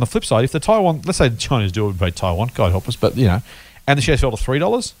on the flip side, if the Taiwan, let's say China's do invade Taiwan, God help us, but and the shares fell to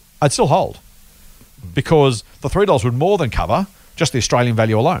 $3, I'd still hold because the $3 would more than cover just the Australian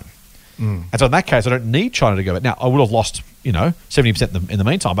value alone. And so in that case, I don't need China to go back. Now, I would have lost, 70% in the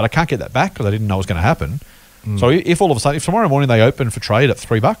meantime, but I can't get that back because I didn't know it was going to happen. So if all of a sudden, if tomorrow morning they open for trade at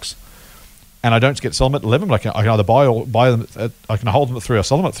 $3 and I don't get to sell them at 11, I can either buy them, I can hold them at 3 or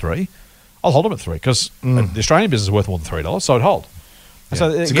sell them at 3. I'll hold them at 3 because the Australian business is worth more than $3, so I'd hold. Yeah.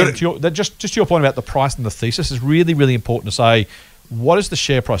 So again, just to your point about the price and the thesis is really, really important to say, what is the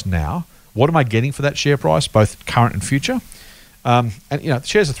share price now? What am I getting for that share price, both current and future? And the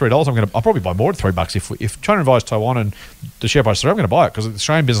shares are $3. I'll probably buy more at $3 if China invites Taiwan and the share price is 3. I'm going to buy it because the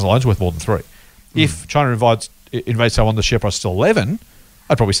Australian business alone is worth more than 3. If China invades Taiwan, the share price is still 11.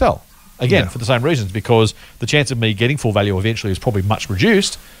 I'd probably sell again for the same reasons because the chance of me getting full value eventually is probably much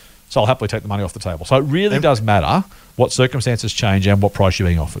reduced. So I'll happily take the money off the table. So it really does matter what circumstances change and what price you're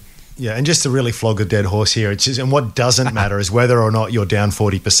being offered. Yeah, and just to really flog a dead horse here, and what doesn't matter is whether or not you're down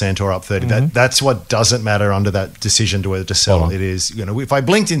 40% or up 30%. That's what doesn't matter under that decision to whether to sell. It is, if I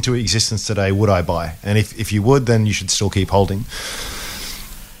blinked into existence today, would I buy? And if you would, then you should still keep holding.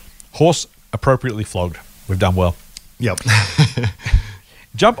 Horse appropriately flogged. We've done well. Yep.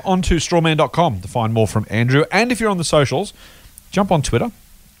 Jump onto strawman.com to find more from Andrew. And if you're on the socials, jump on Twitter.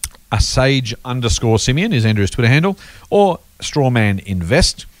 Sage_Simeon is Andrew's Twitter handle, or Strawman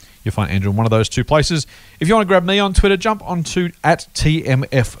Invest. You'll find Andrew in one of those two places. If you want to grab me on Twitter, jump onto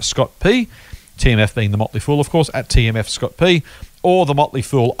 @TMFScottP. TMF being the Motley Fool, of course, @TMFScottP, or the Motley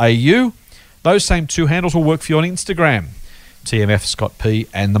Fool AU. Those same two handles will work for you on Instagram, TMFScottP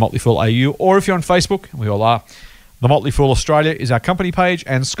and the Motley Fool AU. Or if you're on Facebook, and we all are, the Motley Fool Australia is our company page,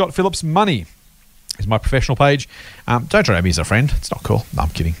 and Scott Phillips Money is my professional page. Don't try to have me as a friend. It's not cool. No, I'm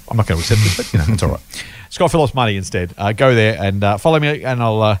kidding. I'm not going to accept it, but it's all right. Scott Phillips Money instead. Go there and follow me, and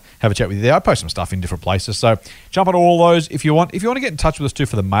I'll have a chat with you there. I post some stuff in different places, so jump on all those if you want. If you want to get in touch with us too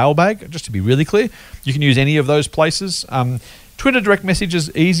for the mailbag, just to be really clear, you can use any of those places. Twitter direct message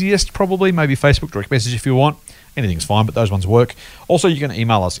is easiest, probably. Maybe Facebook direct message if you want. Anything's fine, but those ones work. Also, you can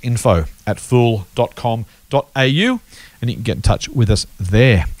email us info@fool.com.au, and you can get in touch with us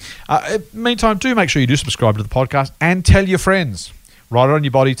there. Meantime, do make sure you do subscribe to the podcast and tell your friends. Write it on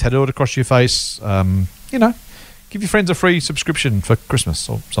your body, tattoo it across your face. Give your friends a free subscription for Christmas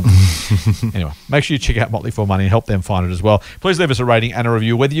or something. Anyway, make sure you check out Motley Fool Money and help them find it as well. Please leave us a rating and a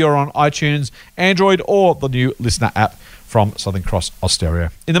review, whether you're on iTunes, Android, or the new listener app from Southern Cross Austereo.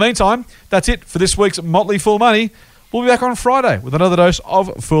 In the meantime, that's it for this week's Motley Fool Money. We'll be back on Friday with another dose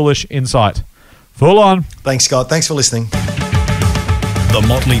of foolish insight. Fool on. Thanks, Scott. Thanks for listening. The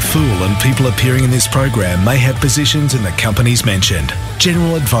Motley Fool and people appearing in this program may have positions in the companies mentioned.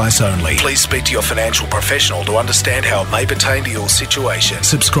 General advice only. Please speak to your financial professional to understand how it may pertain to your situation.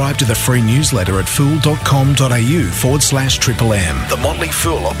 Subscribe to the free newsletter at fool.com.au/MMM. The Motley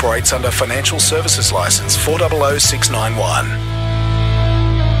Fool operates under Financial Services Licence 400691.